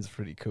 Astro Train's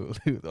pretty cool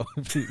too, though,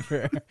 to be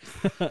fair.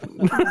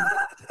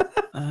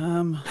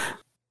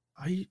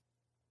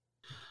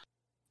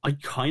 I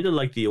kind of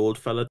like the old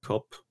fella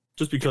Cup,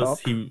 just because Cup?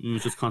 he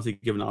was just constantly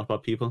giving out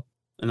about people,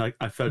 and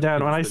I felt Dad,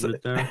 he when I was in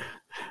it there.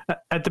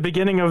 at the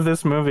beginning of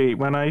this movie, at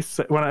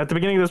the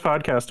beginning of this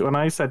podcast, when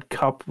I said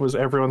Cup was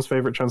everyone's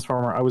favorite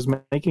Transformer, I was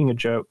making a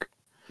joke.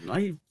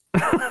 I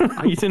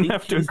You didn't think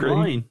have to he's agree.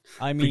 mine.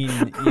 I mean,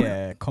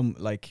 yeah,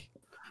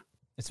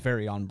 it's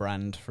very on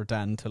brand for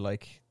Dan to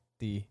like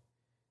the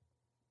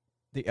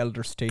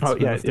elder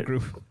statesman of the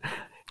group.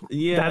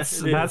 Yeah,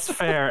 that's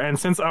fair. And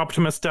since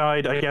Optimus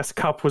died, I guess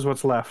Cup was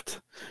what's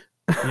left.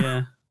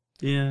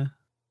 yeah.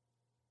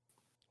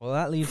 Well,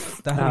 that leaves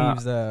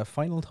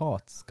final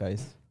thoughts,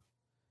 guys.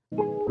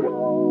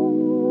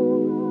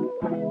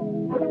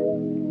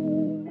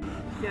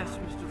 Yes,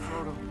 Mr.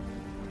 Frodo.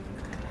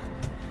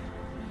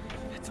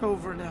 It's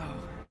over now.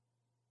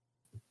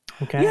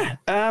 Okay. Yeah.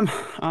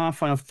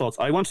 Final thoughts.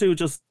 I want to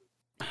just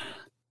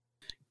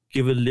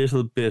give a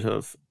little bit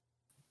of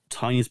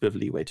tiniest bit of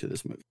leeway to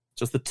this movie.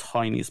 Just the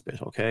tiniest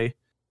bit, okay?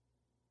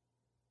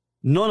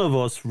 None of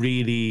us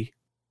really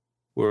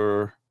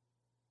were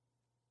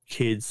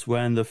kids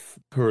when the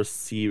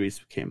first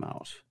series came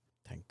out.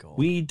 Thank God.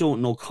 We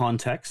don't know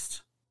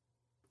context.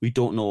 We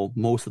don't know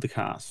most of the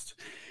cast.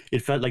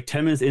 It felt like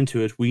 10 minutes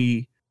into it,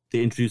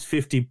 they introduced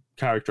 50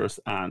 characters,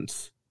 and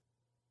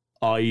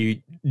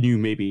I knew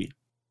maybe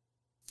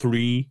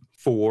 3,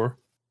 4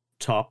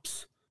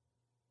 tops.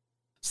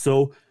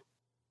 So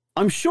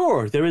I'm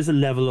sure there is a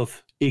level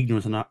of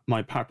ignorance on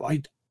my part,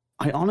 but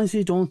I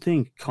honestly don't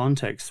think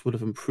context would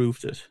have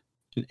improved it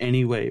in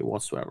any way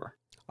whatsoever.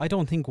 I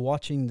don't think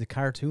watching the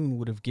cartoon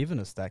would have given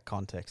us that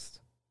context.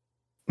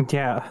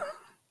 Yeah.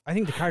 I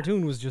think the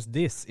cartoon was just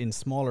this in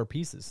smaller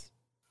pieces.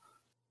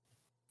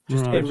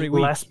 Just Right. every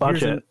week, Less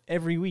budget.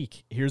 every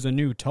week, here's a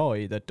new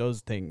toy that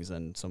does things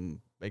and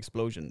some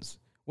explosions.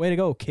 Way to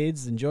go,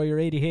 kids! Enjoy your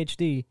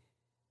ADHD.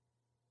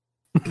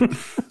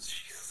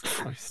 Jesus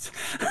Christ.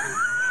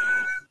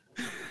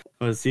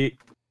 Well, see,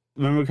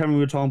 remember, Kevin, we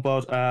were talking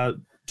about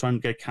trying to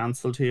get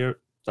cancelled here.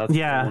 That's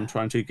the one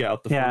trying to get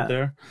out the front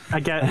there. I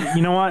get.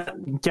 You know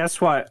what?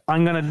 Guess what?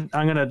 I'm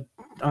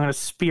gonna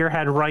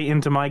spearhead right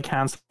into my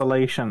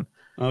cancellation.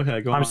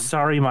 Okay, go on. I'm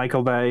sorry,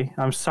 Michael Bay.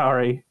 I'm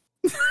sorry.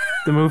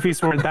 The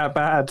movies weren't that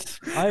bad.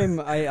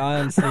 I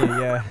honestly,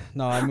 yeah.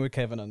 No, I'm with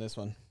Kevin on this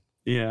one.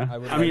 Yeah.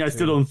 I mean, I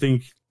still don't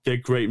think they're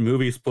great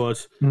movies,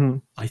 but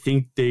I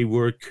think they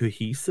were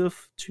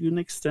cohesive to an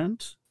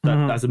extent.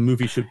 That as a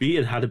movie should be.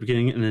 It had a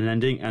beginning and an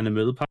ending and a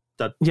middle part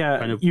that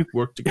kind of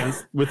worked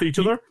with each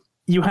other.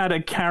 You had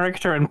a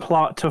character and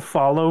plot to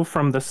follow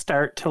from the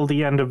start till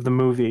the end of the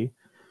movie.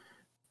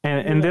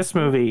 And in this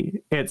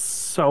movie, it's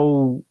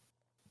so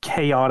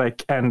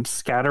chaotic and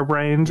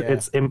scatterbrained. Yeah.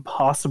 It's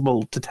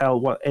impossible to tell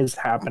what is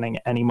happening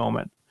at any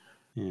moment.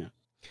 Yeah.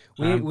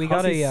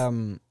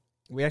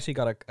 We actually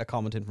got a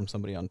comment in from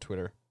somebody on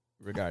Twitter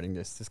regarding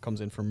this. This comes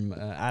in from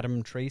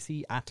Adam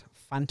Tracy at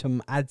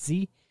Phantom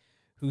Adzi,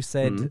 who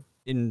said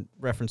in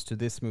reference to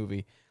this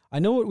movie, I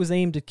know it was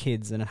aimed at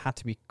kids and it had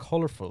to be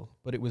colourful,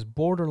 but it was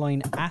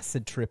borderline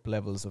acid trip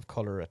levels of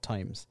colour at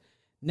times.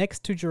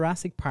 Next to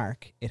Jurassic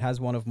Park, it has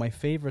one of my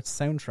favourite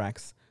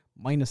soundtracks,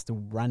 minus the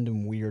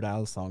random Weird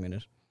Al song in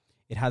it.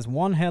 It has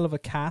one hell of a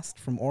cast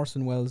from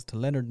Orson Welles to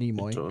Leonard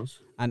Nimoy,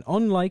 and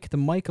unlike the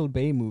Michael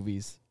Bay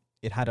movies,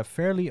 it had a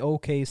fairly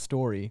okay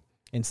story,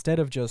 instead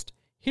of just,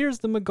 here's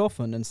the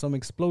MacGuffin and some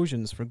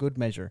explosions for good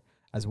measure,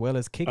 as well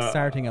as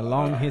kick-starting a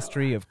long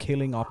history of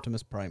killing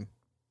Optimus Prime.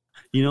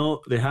 You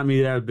know, they had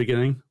me there at the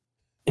beginning.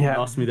 Yeah,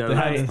 lost me there. They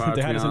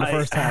had us in the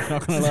first half,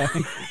 not going to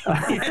lie.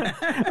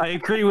 I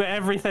agree with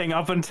everything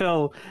up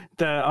until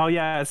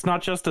it's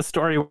not just a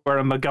story where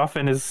a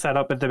MacGuffin is set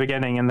up at the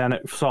beginning and then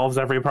it solves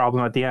every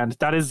problem at the end.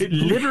 That is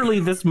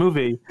literally this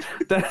movie.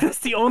 That is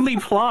the only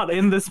plot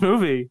in this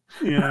movie.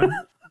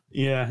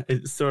 Yeah,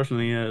 it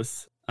certainly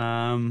is.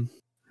 I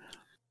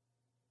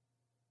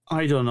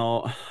don't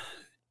know.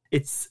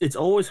 It's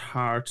always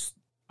hard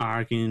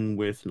arguing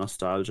with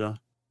nostalgia.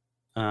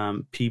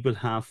 People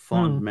have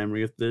fond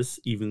memory of this,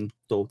 even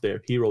though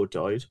their hero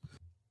died.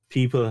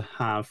 People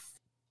have,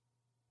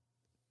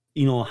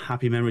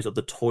 happy memories of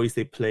the toys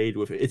they played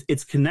with.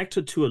 It's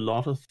connected to a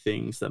lot of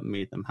things that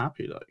made them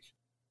happy. Like,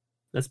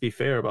 let's be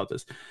fair about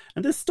this.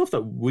 And there's stuff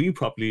that we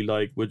probably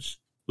like, which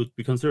would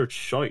be considered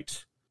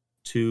shite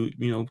to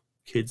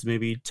kids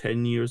maybe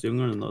 10 years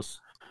younger than us.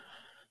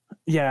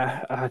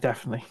 Yeah,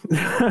 definitely.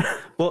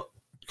 But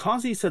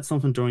Kazi said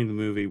something during the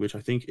movie, which I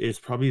think is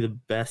probably the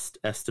best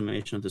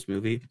estimation of this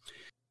movie.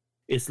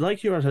 It's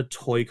like you're at a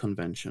toy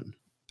convention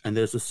and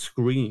there's a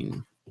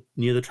screen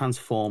near the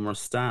Transformer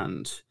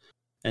stand,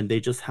 and they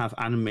just have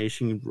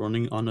animation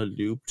running on a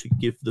loop to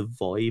give the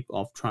vibe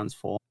of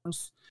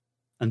Transformers.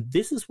 And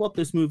this is what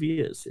this movie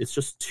is. It's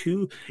just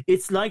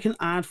it's like an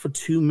ad for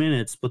 2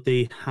 minutes, but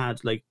they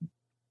had like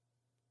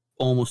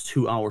almost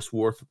 2 hours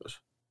worth of it.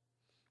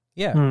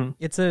 Yeah.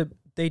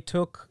 They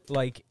took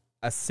like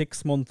a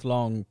 6-month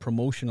long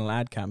promotional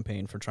ad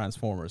campaign for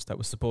Transformers that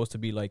was supposed to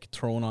be like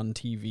thrown on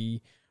TV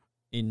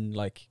in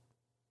like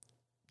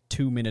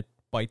 2-minute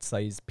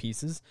bite-sized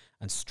pieces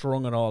and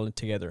strung it all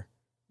together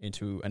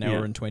into an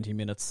hour and 20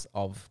 minutes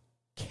of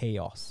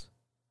chaos.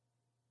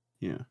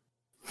 Yeah.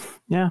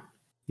 Yeah.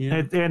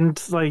 Yeah.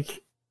 And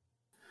like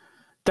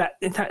that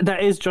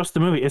is just the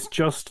movie. It's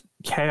just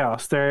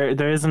chaos. There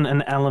isn't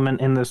an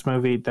element in this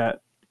movie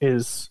that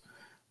is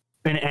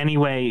in any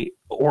way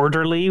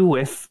orderly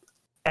with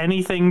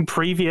anything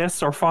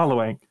previous or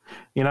following.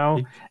 You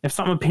know, if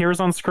something appears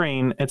on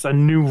screen, it's a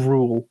new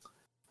rule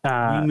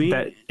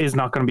that is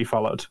not going to be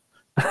followed.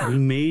 We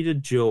made a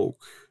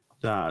joke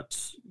that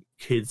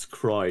kids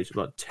cried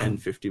about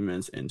 10-15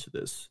 minutes into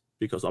this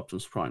because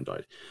Optimus Prime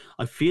died.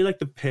 I feel like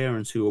the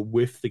parents who were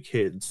with the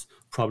kids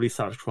probably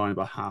started crying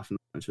about half an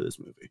hour into this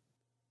movie.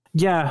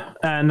 Yeah,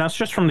 and that's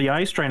just from the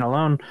eye strain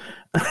alone.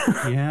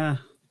 Yeah.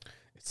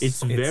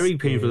 It's very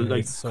painful.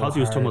 Like, so Cosby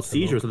was talking about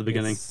seizures look, at the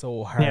beginning. It's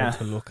so hard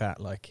to look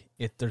at. Like,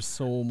 there's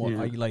so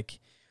much. Yeah.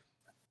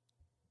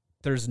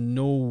 There's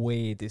no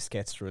way this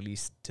gets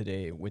released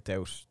today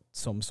without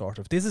some sort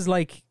of. This is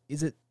like,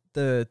 is it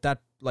that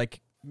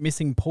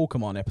missing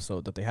Pokemon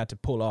episode that they had to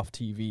pull off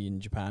TV in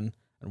Japan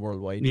and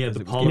worldwide? Yeah,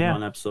 the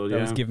Pokemon episode.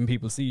 That was giving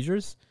people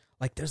seizures.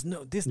 Like, this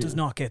does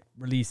not get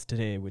released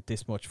today with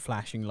this much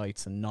flashing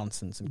lights and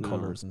nonsense and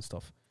colors and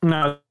stuff.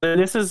 No,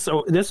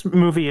 this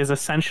movie is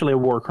essentially a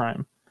war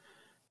crime.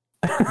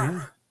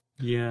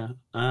 Yeah.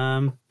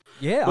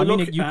 Yeah, I mean,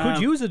 you could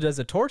use it as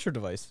a torture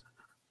device.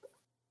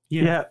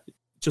 Yeah.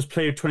 Just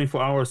play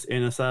 24 hours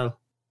in a cell.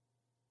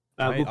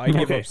 I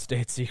give up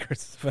State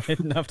Secrets if I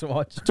didn't have to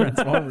watch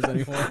Transformers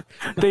anymore.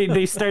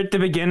 They start at the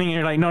beginning and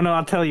you're like, no,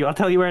 I'll tell you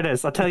where it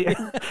is. I'll tell you.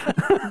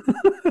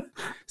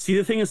 See,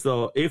 the thing is,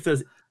 though, if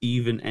there's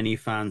even any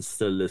fans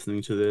still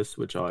listening to this,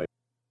 which I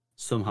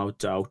somehow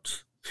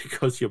doubt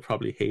because you're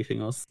probably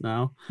hating us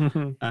now,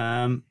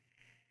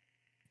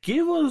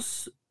 give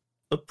us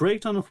a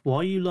breakdown of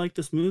why you like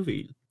this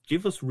movie.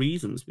 Give us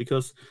reasons,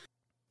 because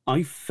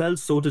I felt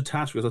so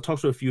detached because I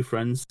talked to a few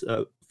friends,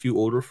 a few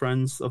older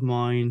friends of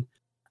mine,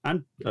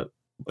 and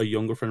a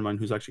younger friend of mine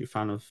who's actually a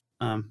fan of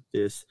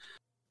this,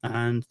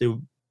 and they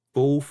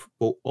both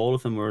all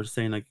of them were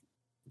saying like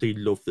they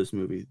loved this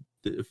movie.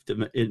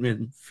 It made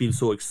them feel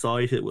so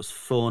excited. It was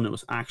fun. It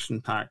was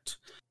action packed.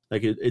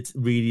 Like it's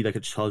really like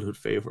a childhood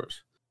favorite.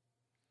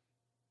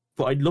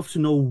 But I'd love to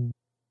know.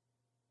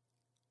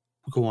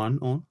 Go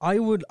on. I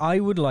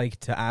would like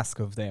to ask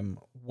of them,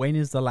 when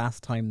is the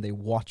last time they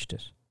watched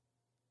it?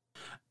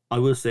 I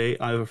will say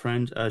I have a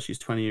friend. She's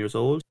 20 years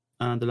old,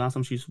 and the last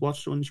time she's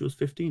watched it when she was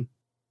 15.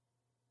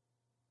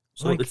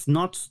 So it's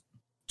not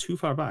too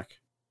far back.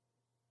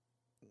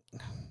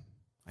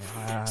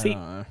 See,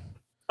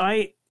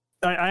 I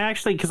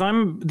actually, because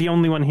I'm the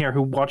only one here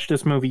who watched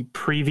this movie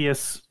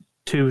previous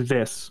to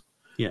this.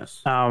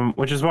 Yes.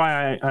 Which is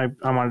why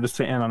I wanted to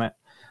sit in on it.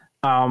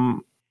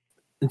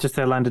 Just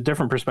to lend a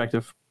different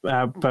perspective,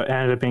 but it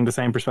ended up being the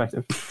same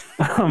perspective.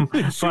 But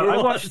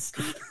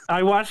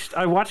I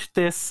watched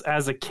this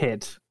as a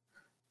kid,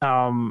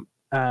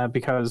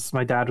 because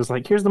my dad was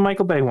like, "Here's the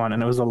Michael Bay one,"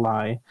 and it was a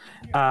lie.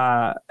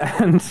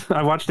 And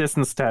I watched this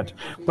instead.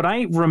 But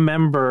I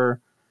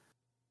remember.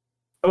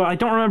 Well, I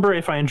don't remember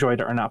if I enjoyed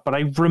it or not, but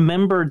I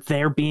remember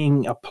there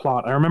being a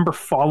plot. I remember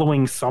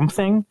following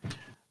something.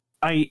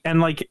 In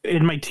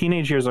my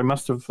teenage years, I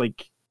must have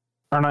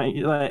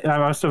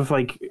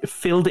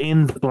filled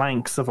in the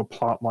blanks of a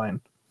plot line.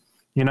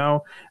 You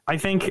know, I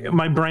think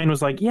my brain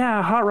was like,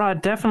 yeah, Hot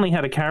Rod definitely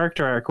had a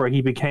character arc where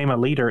he became a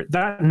leader.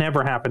 That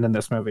never happened in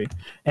this movie.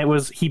 It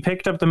was, he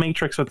picked up the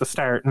Matrix at the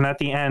start, and at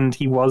the end,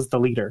 he was the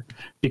leader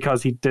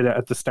because he did it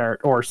at the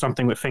start, or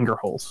something with finger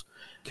holes.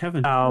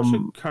 Kevin, watch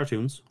the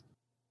cartoons.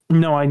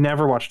 No, I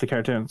never watched the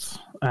cartoons.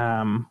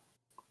 No,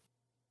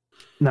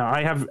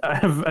 I have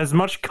as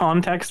much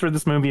context for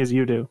this movie as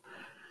you do.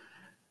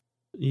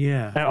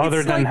 Yeah.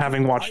 Other than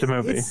having watched the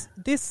movie.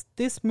 This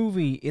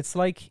movie, it's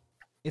like,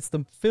 it's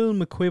the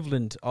film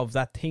equivalent of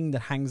that thing that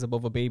hangs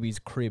above a baby's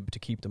crib to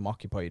keep them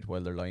occupied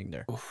while they're lying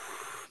there. Oh,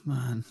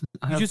 man,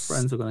 I have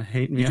friends who are going to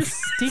hate me. You just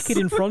stick it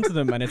in front of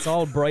them and it's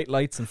all bright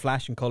lights and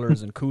flashing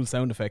colours and cool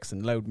sound effects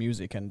and loud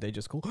music, and they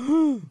just go,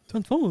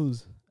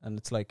 Transformers! And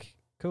it's like,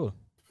 cool.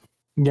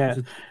 Yeah.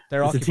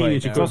 They're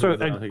occupied now. It's also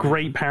a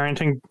great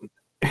parenting...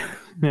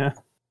 Yeah.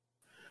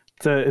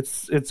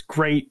 It's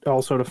great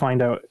also to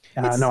find out.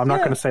 No, I'm not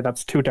going to say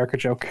that's too dark a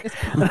joke.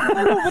 No,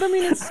 but I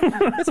mean,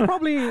 it's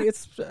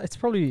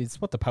probably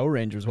what the Power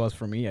Rangers was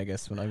for me, I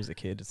guess, when I was a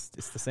kid. It's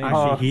the same.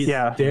 Actually,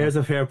 there's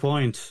a fair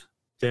point.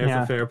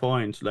 A fair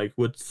point. Like,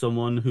 would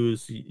someone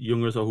who's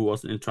younger or who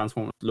wasn't in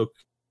Transformers look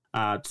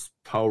at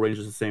Power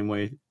Rangers the same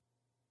way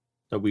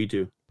that we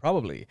do?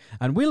 Probably.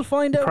 And we'll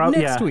find out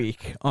next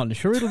week on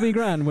Sure It'll Be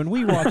Grand when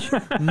we watch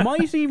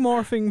Mighty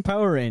Morphing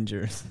Power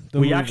Rangers.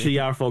 We actually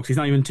are, folks. He's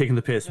not even taking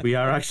the piss. We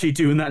are actually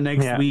doing that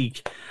next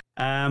week.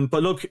 But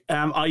look,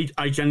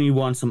 I genuinely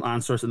want some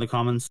answers in the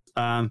comments.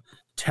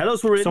 Tell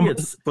us we're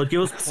idiots, but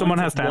give us someone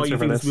has to why answer you for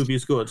think this. this movie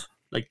is good.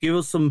 Like, give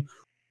us some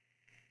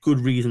good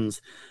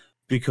reasons,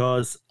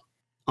 because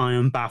I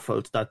am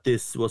baffled that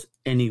this was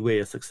any way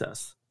a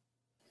success.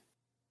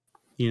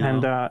 You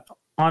know?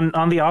 And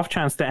on the off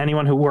chance that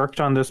anyone who worked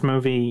on this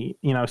movie,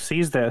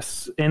 sees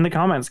this in the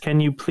comments, can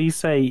you please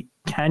say,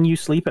 can you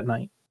sleep at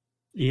night?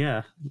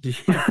 Yeah.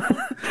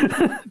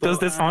 Does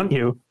this haunt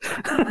you?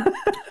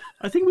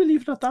 I think we'll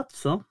leave it at that.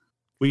 So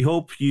we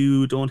hope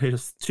you don't hate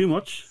us too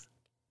much.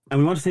 And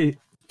we want to say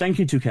thank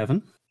you to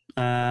Kevin.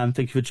 Thank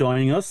you for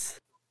joining us.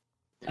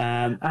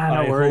 No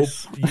I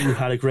worries. hope you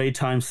had a great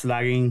time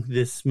slagging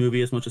this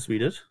movie as much as we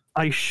did.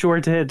 I sure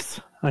did.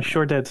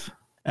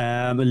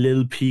 A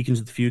little peek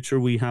into the future.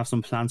 We have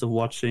some plans of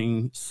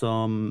watching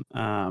some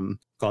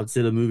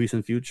Godzilla movies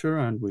in future,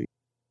 and we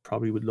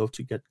probably would love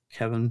to get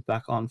Kevin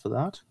back on for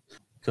that,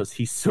 because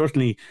he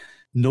certainly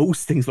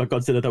knows things about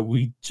Godzilla that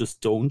we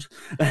just don't.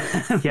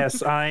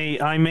 Yes,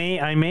 I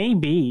may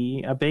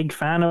be a big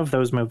fan of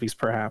those movies,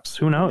 perhaps.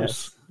 Who knows?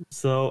 Yes.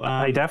 So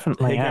I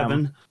definitely am.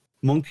 Kevin,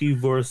 Monkey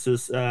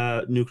versus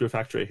Nuclear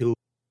Factory.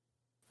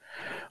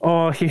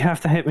 Oh, you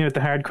have to hit me with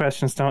the hard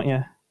questions, don't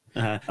you?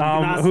 You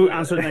can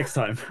answer it next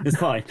time. It's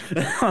fine.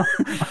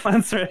 I'll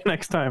answer it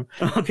next time.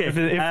 Okay. If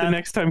the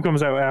next time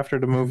comes out after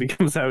the movie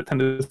comes out,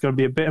 then it's going to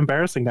be a bit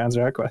embarrassing to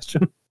answer that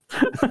question.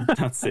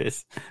 That's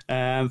it.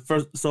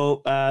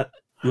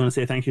 We want to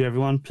say thank you,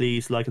 everyone.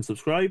 Please like and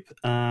subscribe.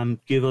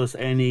 Give us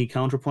any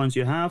counterpoints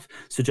you have.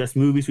 Suggest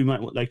movies we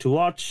might like to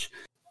watch.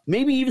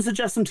 Maybe even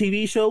suggest some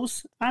TV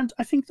shows. And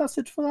I think that's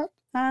it for that.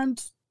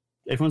 And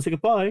everyone say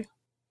goodbye.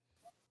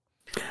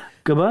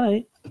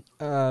 Goodbye.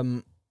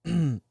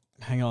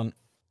 Hang on.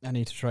 I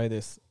need to try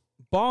this.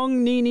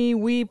 Bong Nini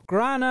Weep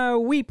Grana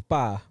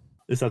Weepba.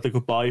 Is that the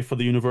goodbye for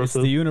the universal?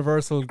 It's the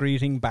universal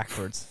greeting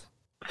backwards.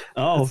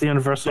 Oh, it's the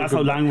universal. That's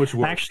how language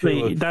works.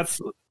 Actually,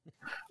 that's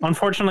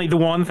unfortunately the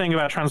one thing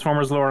about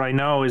Transformers lore I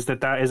know is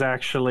that is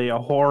actually a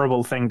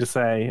horrible thing to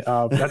say.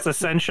 That's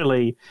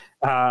essentially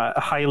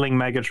heiling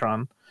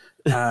Megatron.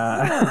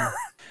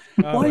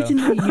 Why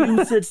didn't they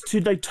use it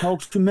to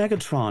talk to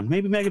Megatron?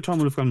 Maybe Megatron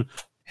would have gone,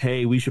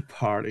 "Hey, we should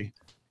party,"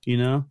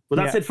 But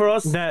that's it for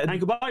us. And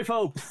goodbye,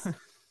 folks.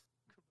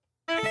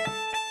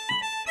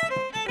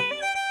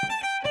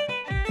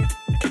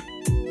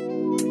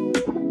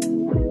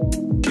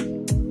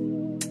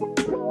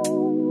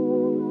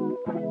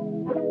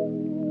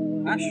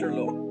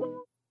 Asherlo.